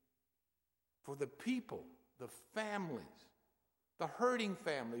community, for the people, the families, the hurting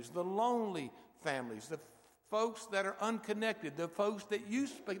families, the lonely families, the folks that are unconnected, the folks that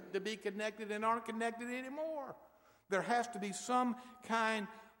used to be connected and aren't connected anymore. There has to be some kind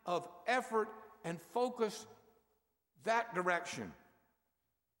of effort and focus that direction.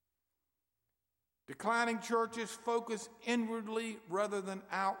 Declining churches focus inwardly rather than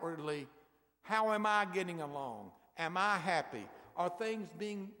outwardly. How am I getting along? Am I happy? Are things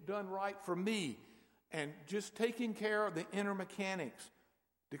being done right for me? And just taking care of the inner mechanics.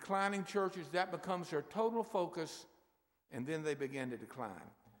 Declining churches, that becomes their total focus, and then they begin to decline.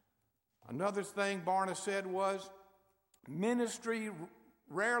 Another thing Barna said was, ministry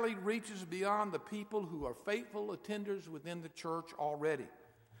rarely reaches beyond the people who are faithful attenders within the church already.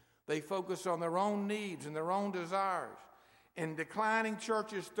 They focus on their own needs and their own desires. In declining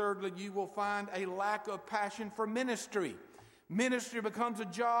churches, thirdly, you will find a lack of passion for ministry. Ministry becomes a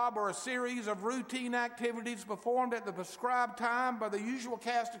job or a series of routine activities performed at the prescribed time by the usual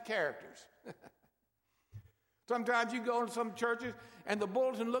cast of characters. Sometimes you go into some churches and the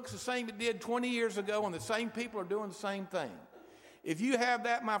bulletin looks the same it did 20 years ago and the same people are doing the same thing. If you have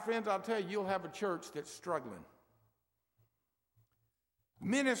that, my friends, I'll tell you, you'll have a church that's struggling.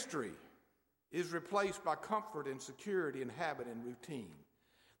 Ministry is replaced by comfort and security and habit and routine.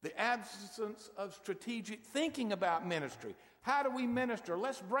 The absence of strategic thinking about ministry. How do we minister?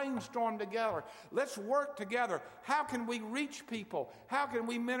 Let's brainstorm together. Let's work together. How can we reach people? How can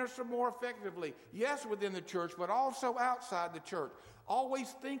we minister more effectively? Yes, within the church, but also outside the church. Always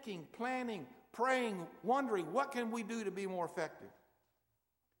thinking, planning, praying, wondering, what can we do to be more effective?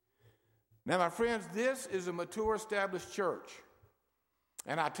 Now, my friends, this is a mature, established church.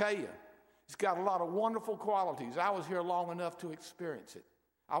 And I tell you, it's got a lot of wonderful qualities. I was here long enough to experience it.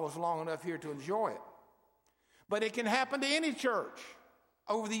 I was long enough here to enjoy it. But it can happen to any church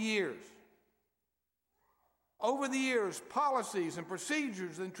over the years. Over the years, policies and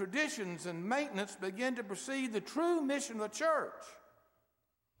procedures and traditions and maintenance begin to precede the true mission of the church.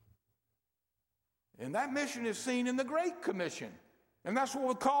 And that mission is seen in the Great Commission. And that's what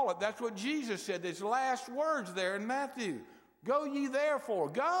we call it. That's what Jesus said. His last words there in Matthew. Go ye therefore.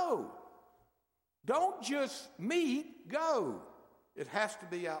 Go. Don't just meet. Go. It has to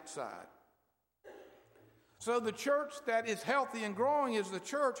be outside. So the church that is healthy and growing is the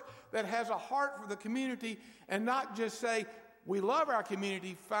church that has a heart for the community and not just say, we love our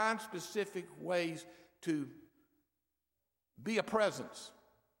community, find specific ways to be a presence.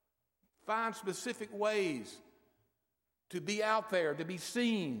 Find specific ways to be out there, to be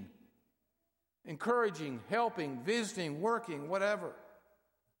seen, encouraging, helping, visiting, working, whatever.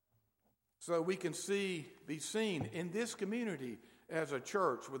 So we can be seen in this community as a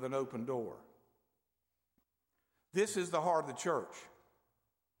church with an open door. This is the heart of the church.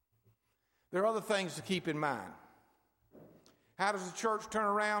 There are other things to keep in mind. How does the church turn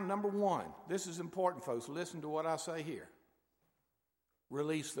around? Number one, this is important, folks. Listen to what I say here.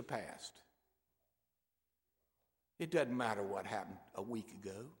 Release the past. It doesn't matter what happened a week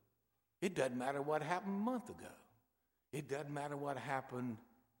ago. It doesn't matter what happened a month ago. It doesn't matter what happened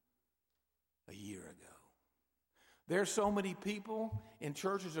a year ago. There's so many people in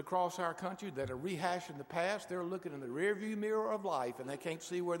churches across our country that are rehashing the past. They're looking in the rearview mirror of life and they can't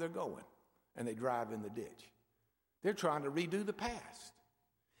see where they're going. And they drive in the ditch. They're trying to redo the past.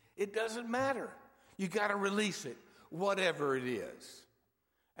 It doesn't matter. You got to release it, whatever it is,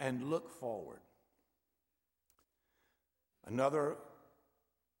 and look forward. Another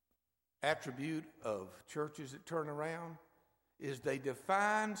attribute of churches that turn around is they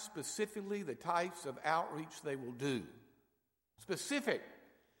define specifically the types of outreach they will do. Specific.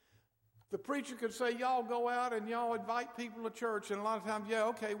 The preacher could say, y'all go out and y'all invite people to church, and a lot of times, yeah,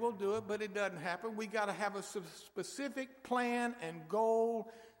 okay, we'll do it, but it doesn't happen. We got to have a specific plan and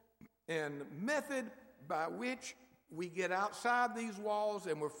goal and method by which we get outside these walls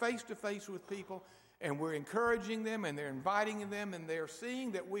and we're face to face with people and we're encouraging them and they're inviting them and they're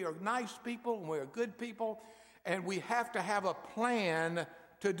seeing that we are nice people and we're good people. And we have to have a plan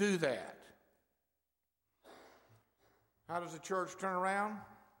to do that. How does the church turn around?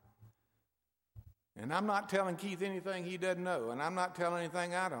 And I'm not telling Keith anything he doesn't know, and I'm not telling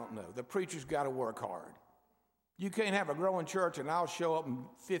anything I don't know. The preacher's got to work hard. You can't have a growing church and I'll show up in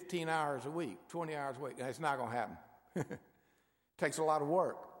 15 hours a week, 20 hours a week. It's not going to happen. It takes a lot of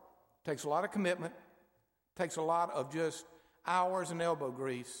work. It takes a lot of commitment. It takes a lot of just hours and elbow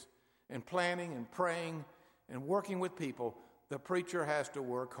grease and planning and praying and working with people. The preacher has to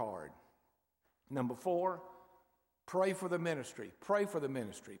work hard. Number 4, Pray for the ministry. Pray for the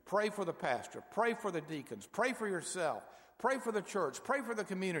ministry. Pray for the pastor. Pray for the deacons. Pray for yourself. Pray for the church. Pray for the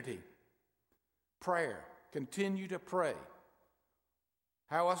community. Prayer. Continue to pray.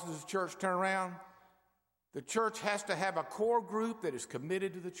 How else does the church turn around? The church has to have a core group that is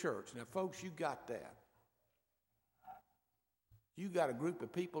committed to the church. Now, folks, you got that. You got a group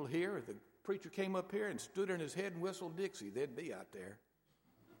of people here. If the preacher came up here and stood on his head and whistled Dixie, they'd be out there.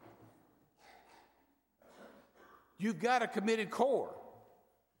 You've got a committed core.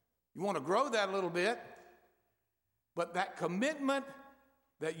 You want to grow that a little bit, but that commitment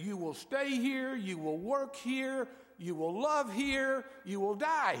that you will stay here, you will work here, you will love here, you will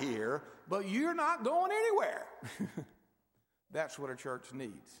die here, but you're not going anywhere. That's what a church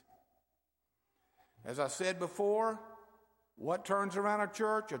needs. As I said before, what turns around a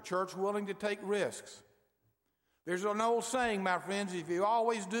church? A church willing to take risks. There's an old saying, my friends, if you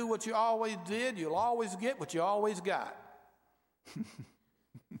always do what you always did, you'll always get what you always got.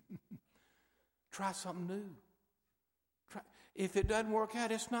 Try something new. If it doesn't work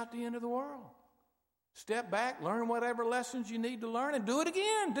out, it's not the end of the world. Step back, learn whatever lessons you need to learn, and do it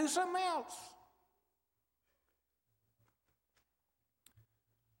again. Do something else.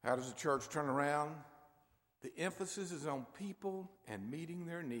 How does the church turn around? The emphasis is on people and meeting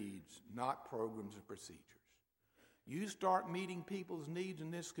their needs, not programs and procedures. You start meeting people's needs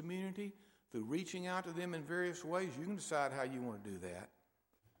in this community through reaching out to them in various ways. You can decide how you want to do that.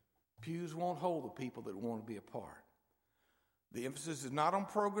 Pews won't hold the people that want to be a part. The emphasis is not on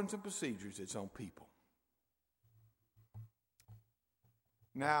programs and procedures, it's on people.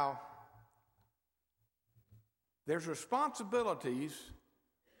 Now, there's responsibilities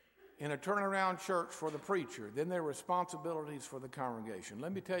in a turnaround church for the preacher. Then there are responsibilities for the congregation.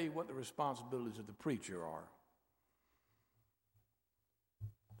 Let me tell you what the responsibilities of the preacher are.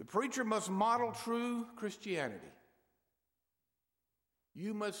 The preacher must model true Christianity.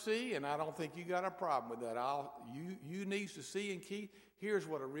 You must see, and I don't think you got a problem with that. You need to see and keep, here's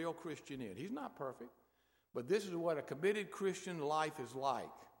what a real Christian is. He's not perfect, but this is what a committed Christian life is like.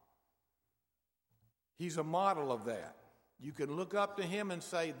 He's a model of that. You can look up to him and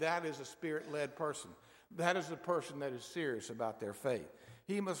say, that is a Spirit-led person. That is a person that is serious about their faith.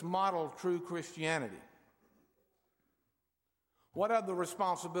 He must model true Christianity. What other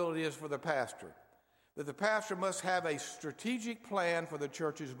responsibility is for the pastor? That the pastor must have a strategic plan for the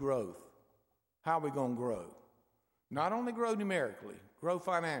church's growth. How are we going to grow? Not only grow numerically, grow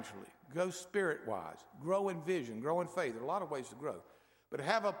financially, grow spirit-wise, grow in vision, grow in faith. There are a lot of ways to grow. But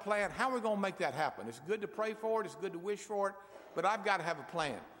have a plan. How are we going to make that happen? It's good to pray for it. It's good to wish for it. But I've got to have a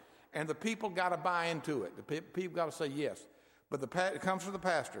plan. And the people got to buy into it. The people got to say yes. But it comes from the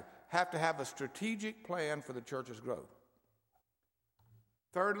pastor. Have to have a strategic plan for the church's growth.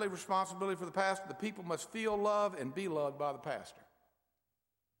 Thirdly, responsibility for the pastor. The people must feel love and be loved by the pastor.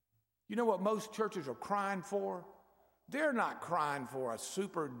 You know what most churches are crying for? They're not crying for a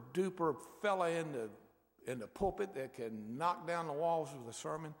super-duper fella in the pulpit that can knock down the walls with a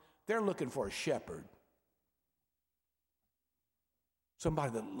sermon. They're looking for a shepherd.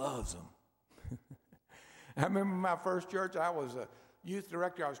 Somebody that loves them. I remember my first church, I was a youth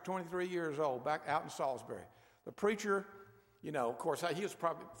director. I was 23 years old, back out in Salisbury. The preacher, you know, of course, he was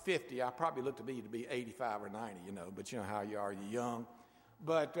probably 50. I probably looked to be 85 or 90, you know, but you know how you are, you're young.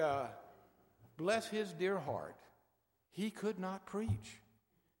 But bless his dear heart, he could not preach.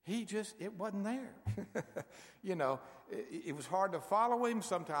 It wasn't there. You know, it was hard to follow him.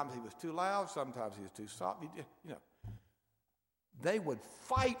 Sometimes he was too loud. Sometimes he was too soft. You know, they would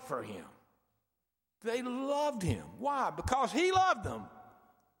fight for him. They loved him. Why? Because he loved them.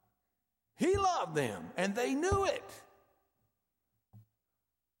 He loved them, and they knew it.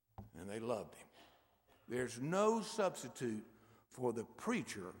 And they loved him. There's no substitute for the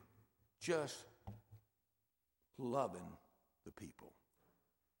preacher just loving the people.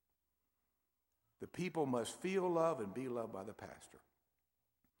 The people must feel love and be loved by the pastor.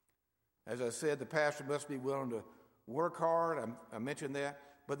 As I said, the pastor must be willing to work hard. I mentioned that.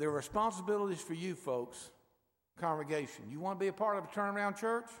 But there are responsibilities for you folks, congregation. You want to be a part of a turnaround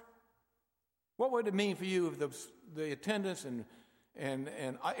church? What would it mean for you if the attendance and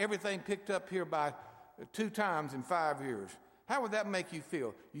everything picked up here by 2 times in 5 years? How would that make you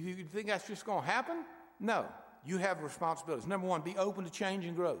feel? You think that's just going to happen? No. You have responsibilities. Number 1, be open to change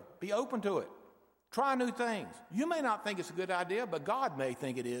and growth. Be open to it. Try new things. You may not think it's a good idea, but God may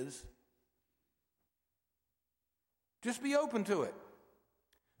think it is. Just be open to it.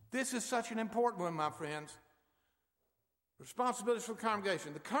 This is such an important one, my friends. Responsibilities for the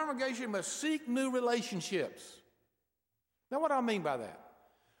congregation. The congregation must seek new relationships. Now, what do I mean by that?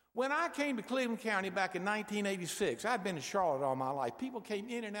 When I came to Cleveland County back in 1986, I'd been to Charlotte all my life. People came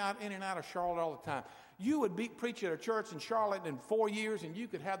in and out of Charlotte all the time. You would preach at a church in Charlotte in 4 years, and you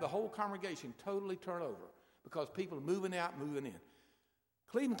could have the whole congregation totally turn over because people are moving out, moving in.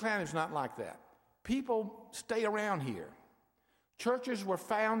 Cleveland County is not like that. People stay around here. Churches were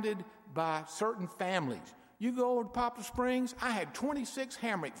founded by certain families. You go over to Poplar Springs, I had 26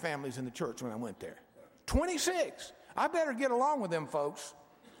 Hamrick families in the church when I went there. 26. I better get along with them folks.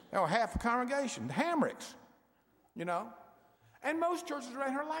 Oh, half the congregation, the Hamricks, you know. And most churches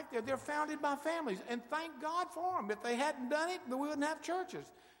around here are like that. They're founded by families, and thank God for them. If they hadn't done it, we wouldn't have churches.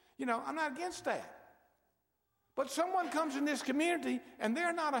 You know, I'm not against that. But someone comes in this community, and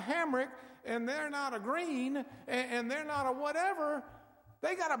they're not a Hamrick, and they're not a Green, and they're not a whatever.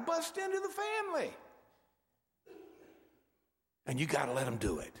 They got to bust into the family. And you got to let them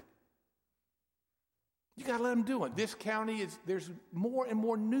do it. You got to let them do it. This county there's more and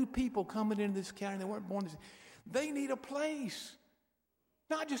more new people coming into this county that weren't born. They need a place.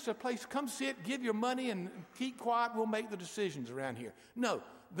 Not just a place, come sit, give your money, and keep quiet, we'll make the decisions around here. No,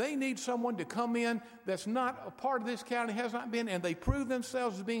 they need someone to come in that's not a part of this county, has not been, and they prove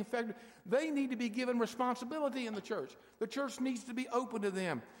themselves as being effective. They need to be given responsibility in the church. The church needs to be open to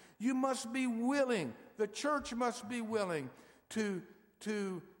them. You must be willing, the church must be willing to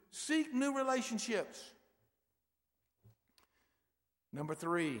seek new relationships. Number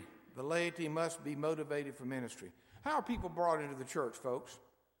 3, the laity must be motivated for ministry. How are people brought into the church, folks?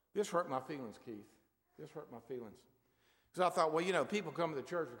 This hurt my feelings, Keith. This hurt my feelings. Because I thought, well, you know, people come to the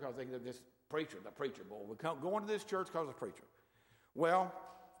church because they're this preacher, the preacher boy. We come going to this church because of the preacher. Well,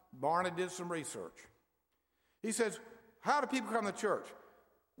 Barna did some research. He says, how do people come to church?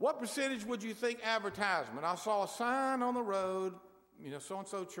 What percentage would you think advertisement? I saw a sign on the road, you know,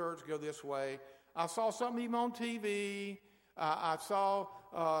 so-and-so church, go this way. I saw something even on TV. I saw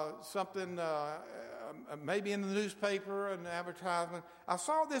something maybe in the newspaper, an advertisement. I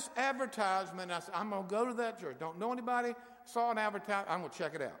saw this advertisement. I said, I'm going to go to that church. Don't know anybody. Saw an advertisement. I'm going to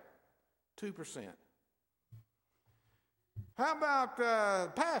check it out. 2%. How about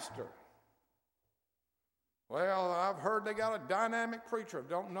pastor? Well, I've heard they got a dynamic preacher.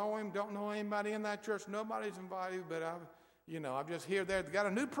 Don't know him. Don't know anybody in that church. Nobody's invited, but I've just heard they got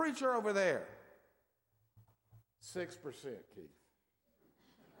a new preacher over there. 6%, Keith.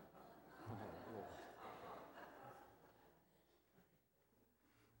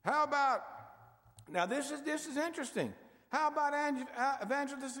 How about, now this is interesting. How about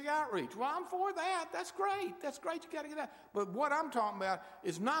evangelistic outreach? Well, I'm for that. That's great. That's great. You got to get that. But what I'm talking about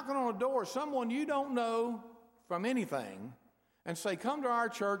is knocking on a door, someone you don't know from anything, and say, come to our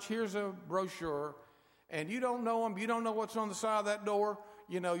church, here's a brochure, and you don't know them, you don't know what's on the side of that door,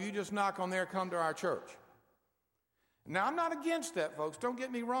 you just knock on there, come to our church. Now, I'm not against that, folks. Don't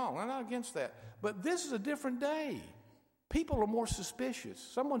get me wrong. I'm not against that. But this is a different day. People are more suspicious.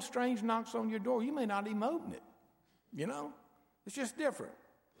 Someone strange knocks on your door. You may not even open it. It's just different.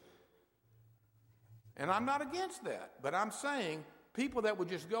 And I'm not against that. But I'm saying people that would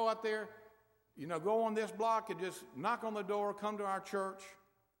just go out there, go on this block and just knock on the door, come to our church,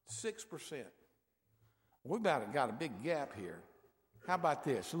 6%. We've got a big gap here. How about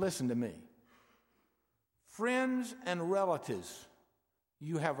this? Listen to me. Friends and relatives.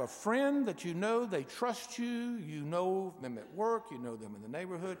 You have a friend that you know, they trust you, you know them at work, you know them in the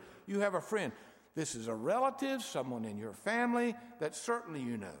neighborhood. You have a friend. This is a relative, someone in your family that certainly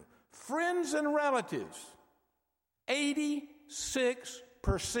you know. Friends and relatives,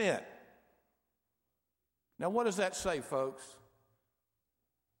 86%. Now, what does that say, folks?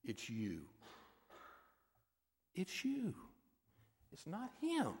 It's you. It's you. It's not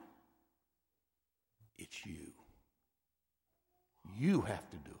him. It's you. You have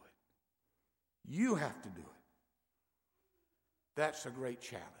to do it. You have to do it. That's a great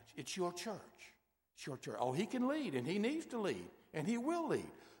challenge. It's your church. It's your church. Oh, he can lead, and he needs to lead, and he will lead.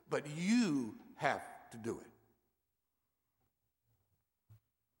 But you have to do it.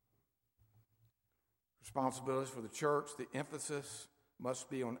 Responsibilities for the church, the emphasis must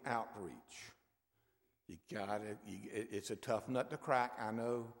be on outreach. You got it. It's a tough nut to crack, I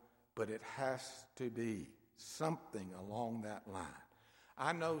know, but it has to be something along that line.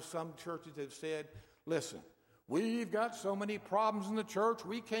 I know some churches have said, listen, we've got so many problems in the church,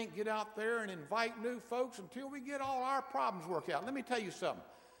 we can't get out there and invite new folks until we get all our problems worked out. Let me tell you something.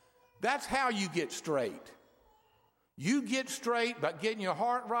 That's how you get straight. You get straight by getting your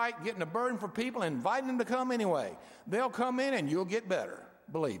heart right, getting a burden for people, and inviting them to come anyway. They'll come in and you'll get better.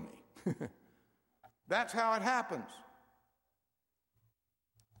 Believe me. That's how it happens.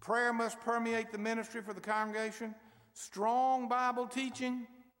 Prayer must permeate the ministry for the congregation. Strong Bible teaching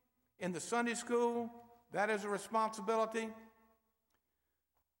in the Sunday school. That is a responsibility.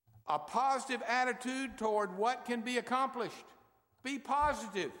 A positive attitude toward what can be accomplished. Be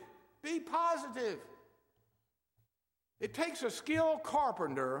positive. Be positive. It takes a skilled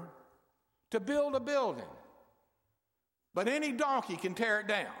carpenter to build a building, but any donkey can tear it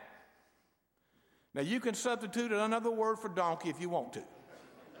down. Now, you can substitute another word for donkey if you want to,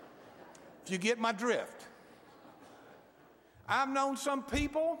 if you get my drift. I've known some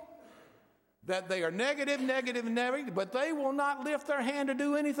people that they are negative, but they will not lift their hand to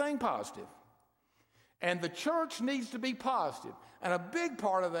do anything positive. And the church needs to be positive. And a big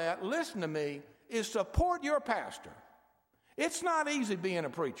part of that, listen to me, is support your pastor. It's not easy being a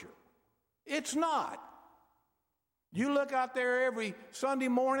preacher. It's not. You look out there every Sunday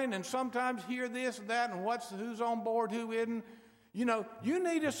morning and sometimes hear this and that and who's on board, who isn't. You know, you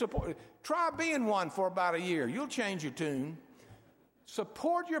need to support. Try being one for about a year. You'll change your tune.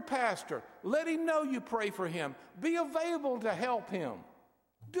 Support your pastor. Let him know you pray for him. Be available to help him.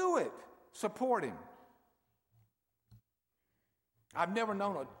 Do it. Support him. I've never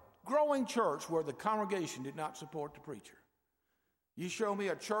known a growing church where the congregation did not support the preacher. You show me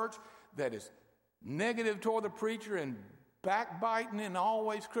a church that is negative toward the preacher and backbiting and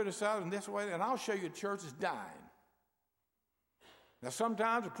always criticizing this way, and I'll show you a church is dying. Now,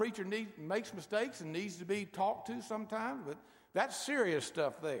 sometimes a preacher makes mistakes and needs to be talked to sometimes, but that's serious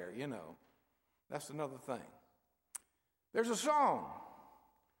stuff there, you know. That's another thing. There's a song.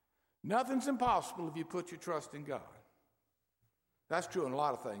 Nothing's impossible if you put your trust in God. That's true in a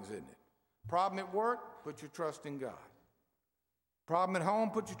lot of things, isn't it? Problem at work, put your trust in God. Problem at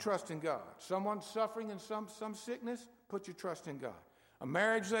home, put your trust in God. Someone suffering in some sickness, put your trust in God. A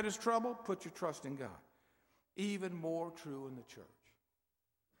marriage that is troubled, put your trust in God. Even more true in the church.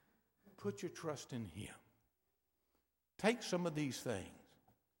 Put your trust in Him. Take some of these things.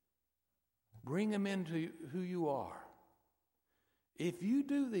 Bring them into who you are. If you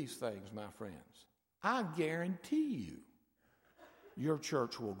do these things, my friends, I guarantee you, your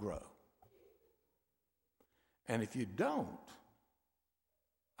church will grow. And if you don't,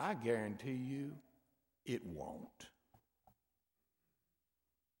 I guarantee you it won't.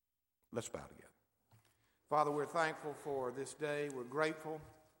 Let's bow together. Father, we're thankful for this day. We're grateful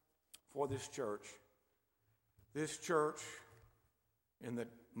for this church. This church, in the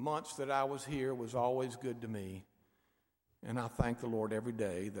months that I was here, was always good to me. And I thank the Lord every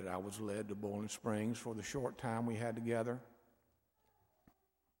day that I was led to Boiling Springs for the short time we had together.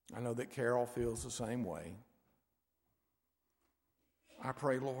 I know that Carol feels the same way. I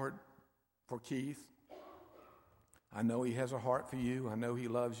pray, Lord, for Keith. I know he has a heart for you. I know he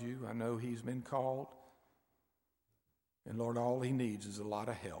loves you. I know he's been called. And Lord, all he needs is a lot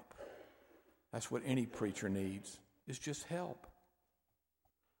of help. That's what any preacher needs, is just help.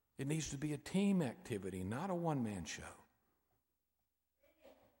 It needs to be a team activity, not a one-man show.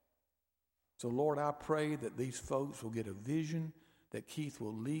 So, Lord, I pray that these folks will get a vision, that Keith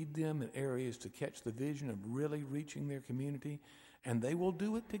will lead them in areas to catch the vision of really reaching their community, and they will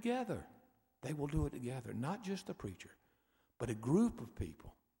do it together. They will do it together, not just the preacher, but a group of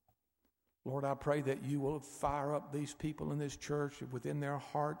people. Lord, I pray that you will fire up these people in this church within their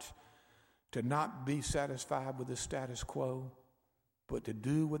hearts to not be satisfied with the status quo, but to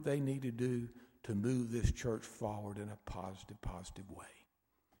do what they need to do to move this church forward in a positive way.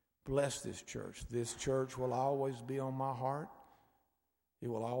 Bless this church. This church will always be on my heart. It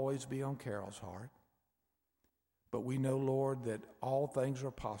will always be on Carol's heart. But we know, Lord, that all things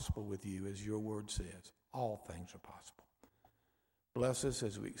are possible with you, as your word says. All things are possible. Bless us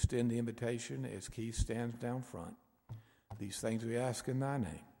as we extend the invitation, as Keith stands down front. These things we ask in thy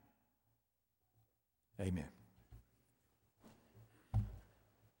name. Amen.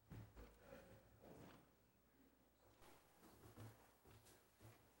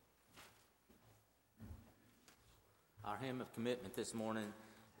 Our hymn of commitment this morning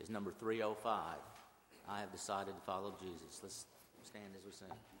is number 305. I have decided to follow Jesus. Let's stand as we sing.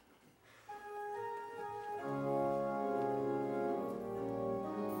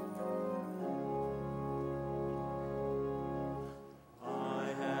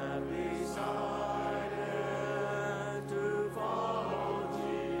 I have decided to follow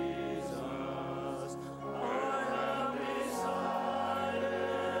Jesus.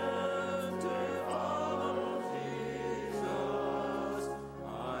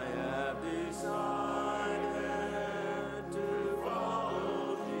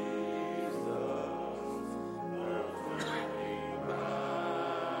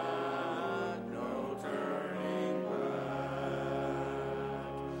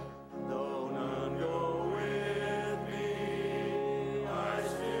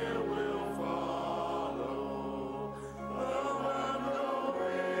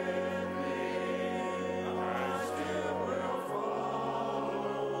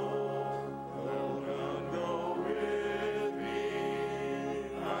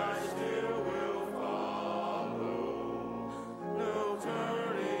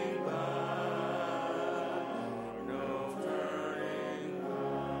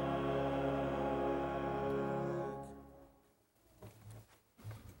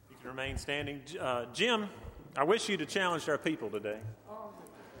 remain standing. Jim, I wish you'd have challenged our people today.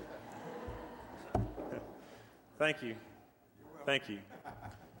 Thank you. Thank you.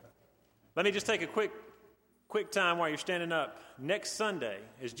 Let me just take a quick time while you're standing up. Next Sunday,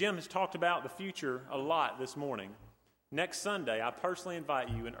 as Jim has talked about the future a lot this morning, next Sunday, I personally invite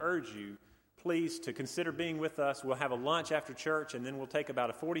you and urge you, please, to consider being with us. We'll have a lunch after church, and then we'll take about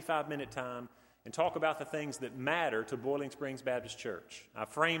a 45-minute time and talk about the things that matter to Boiling Springs Baptist Church. I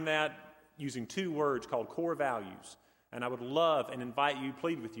frame that using 2 words called core values, and I would love and invite you,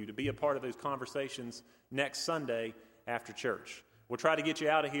 plead with you, to be a part of those conversations next Sunday after church. We'll try to get you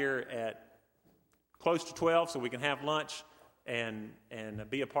out of here at close to 12 so we can have lunch and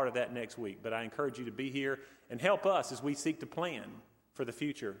be a part of that next week. But I encourage you to be here and help us as we seek to plan for the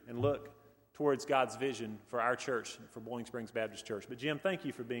future and look towards God's vision for our church, for Boiling Springs Baptist Church. But Jim, thank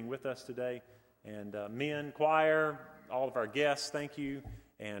you for being with us today. And men, choir, all of our guests, thank you.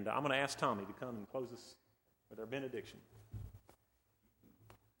 And I'm going to ask Tommy to come and close us with our benediction.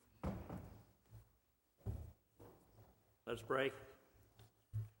 Let's pray.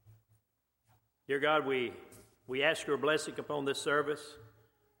 Dear God, we ask your blessing upon this service.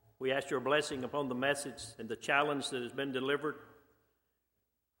 We ask your blessing upon the message and the challenge that has been delivered.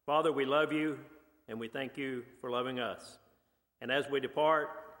 Father, we love you, and we thank you for loving us. And as we depart,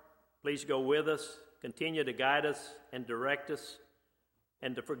 please go with us, continue to guide us and direct us,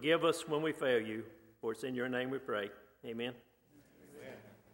 and to forgive us when we fail you. For it's in your name we pray. Amen.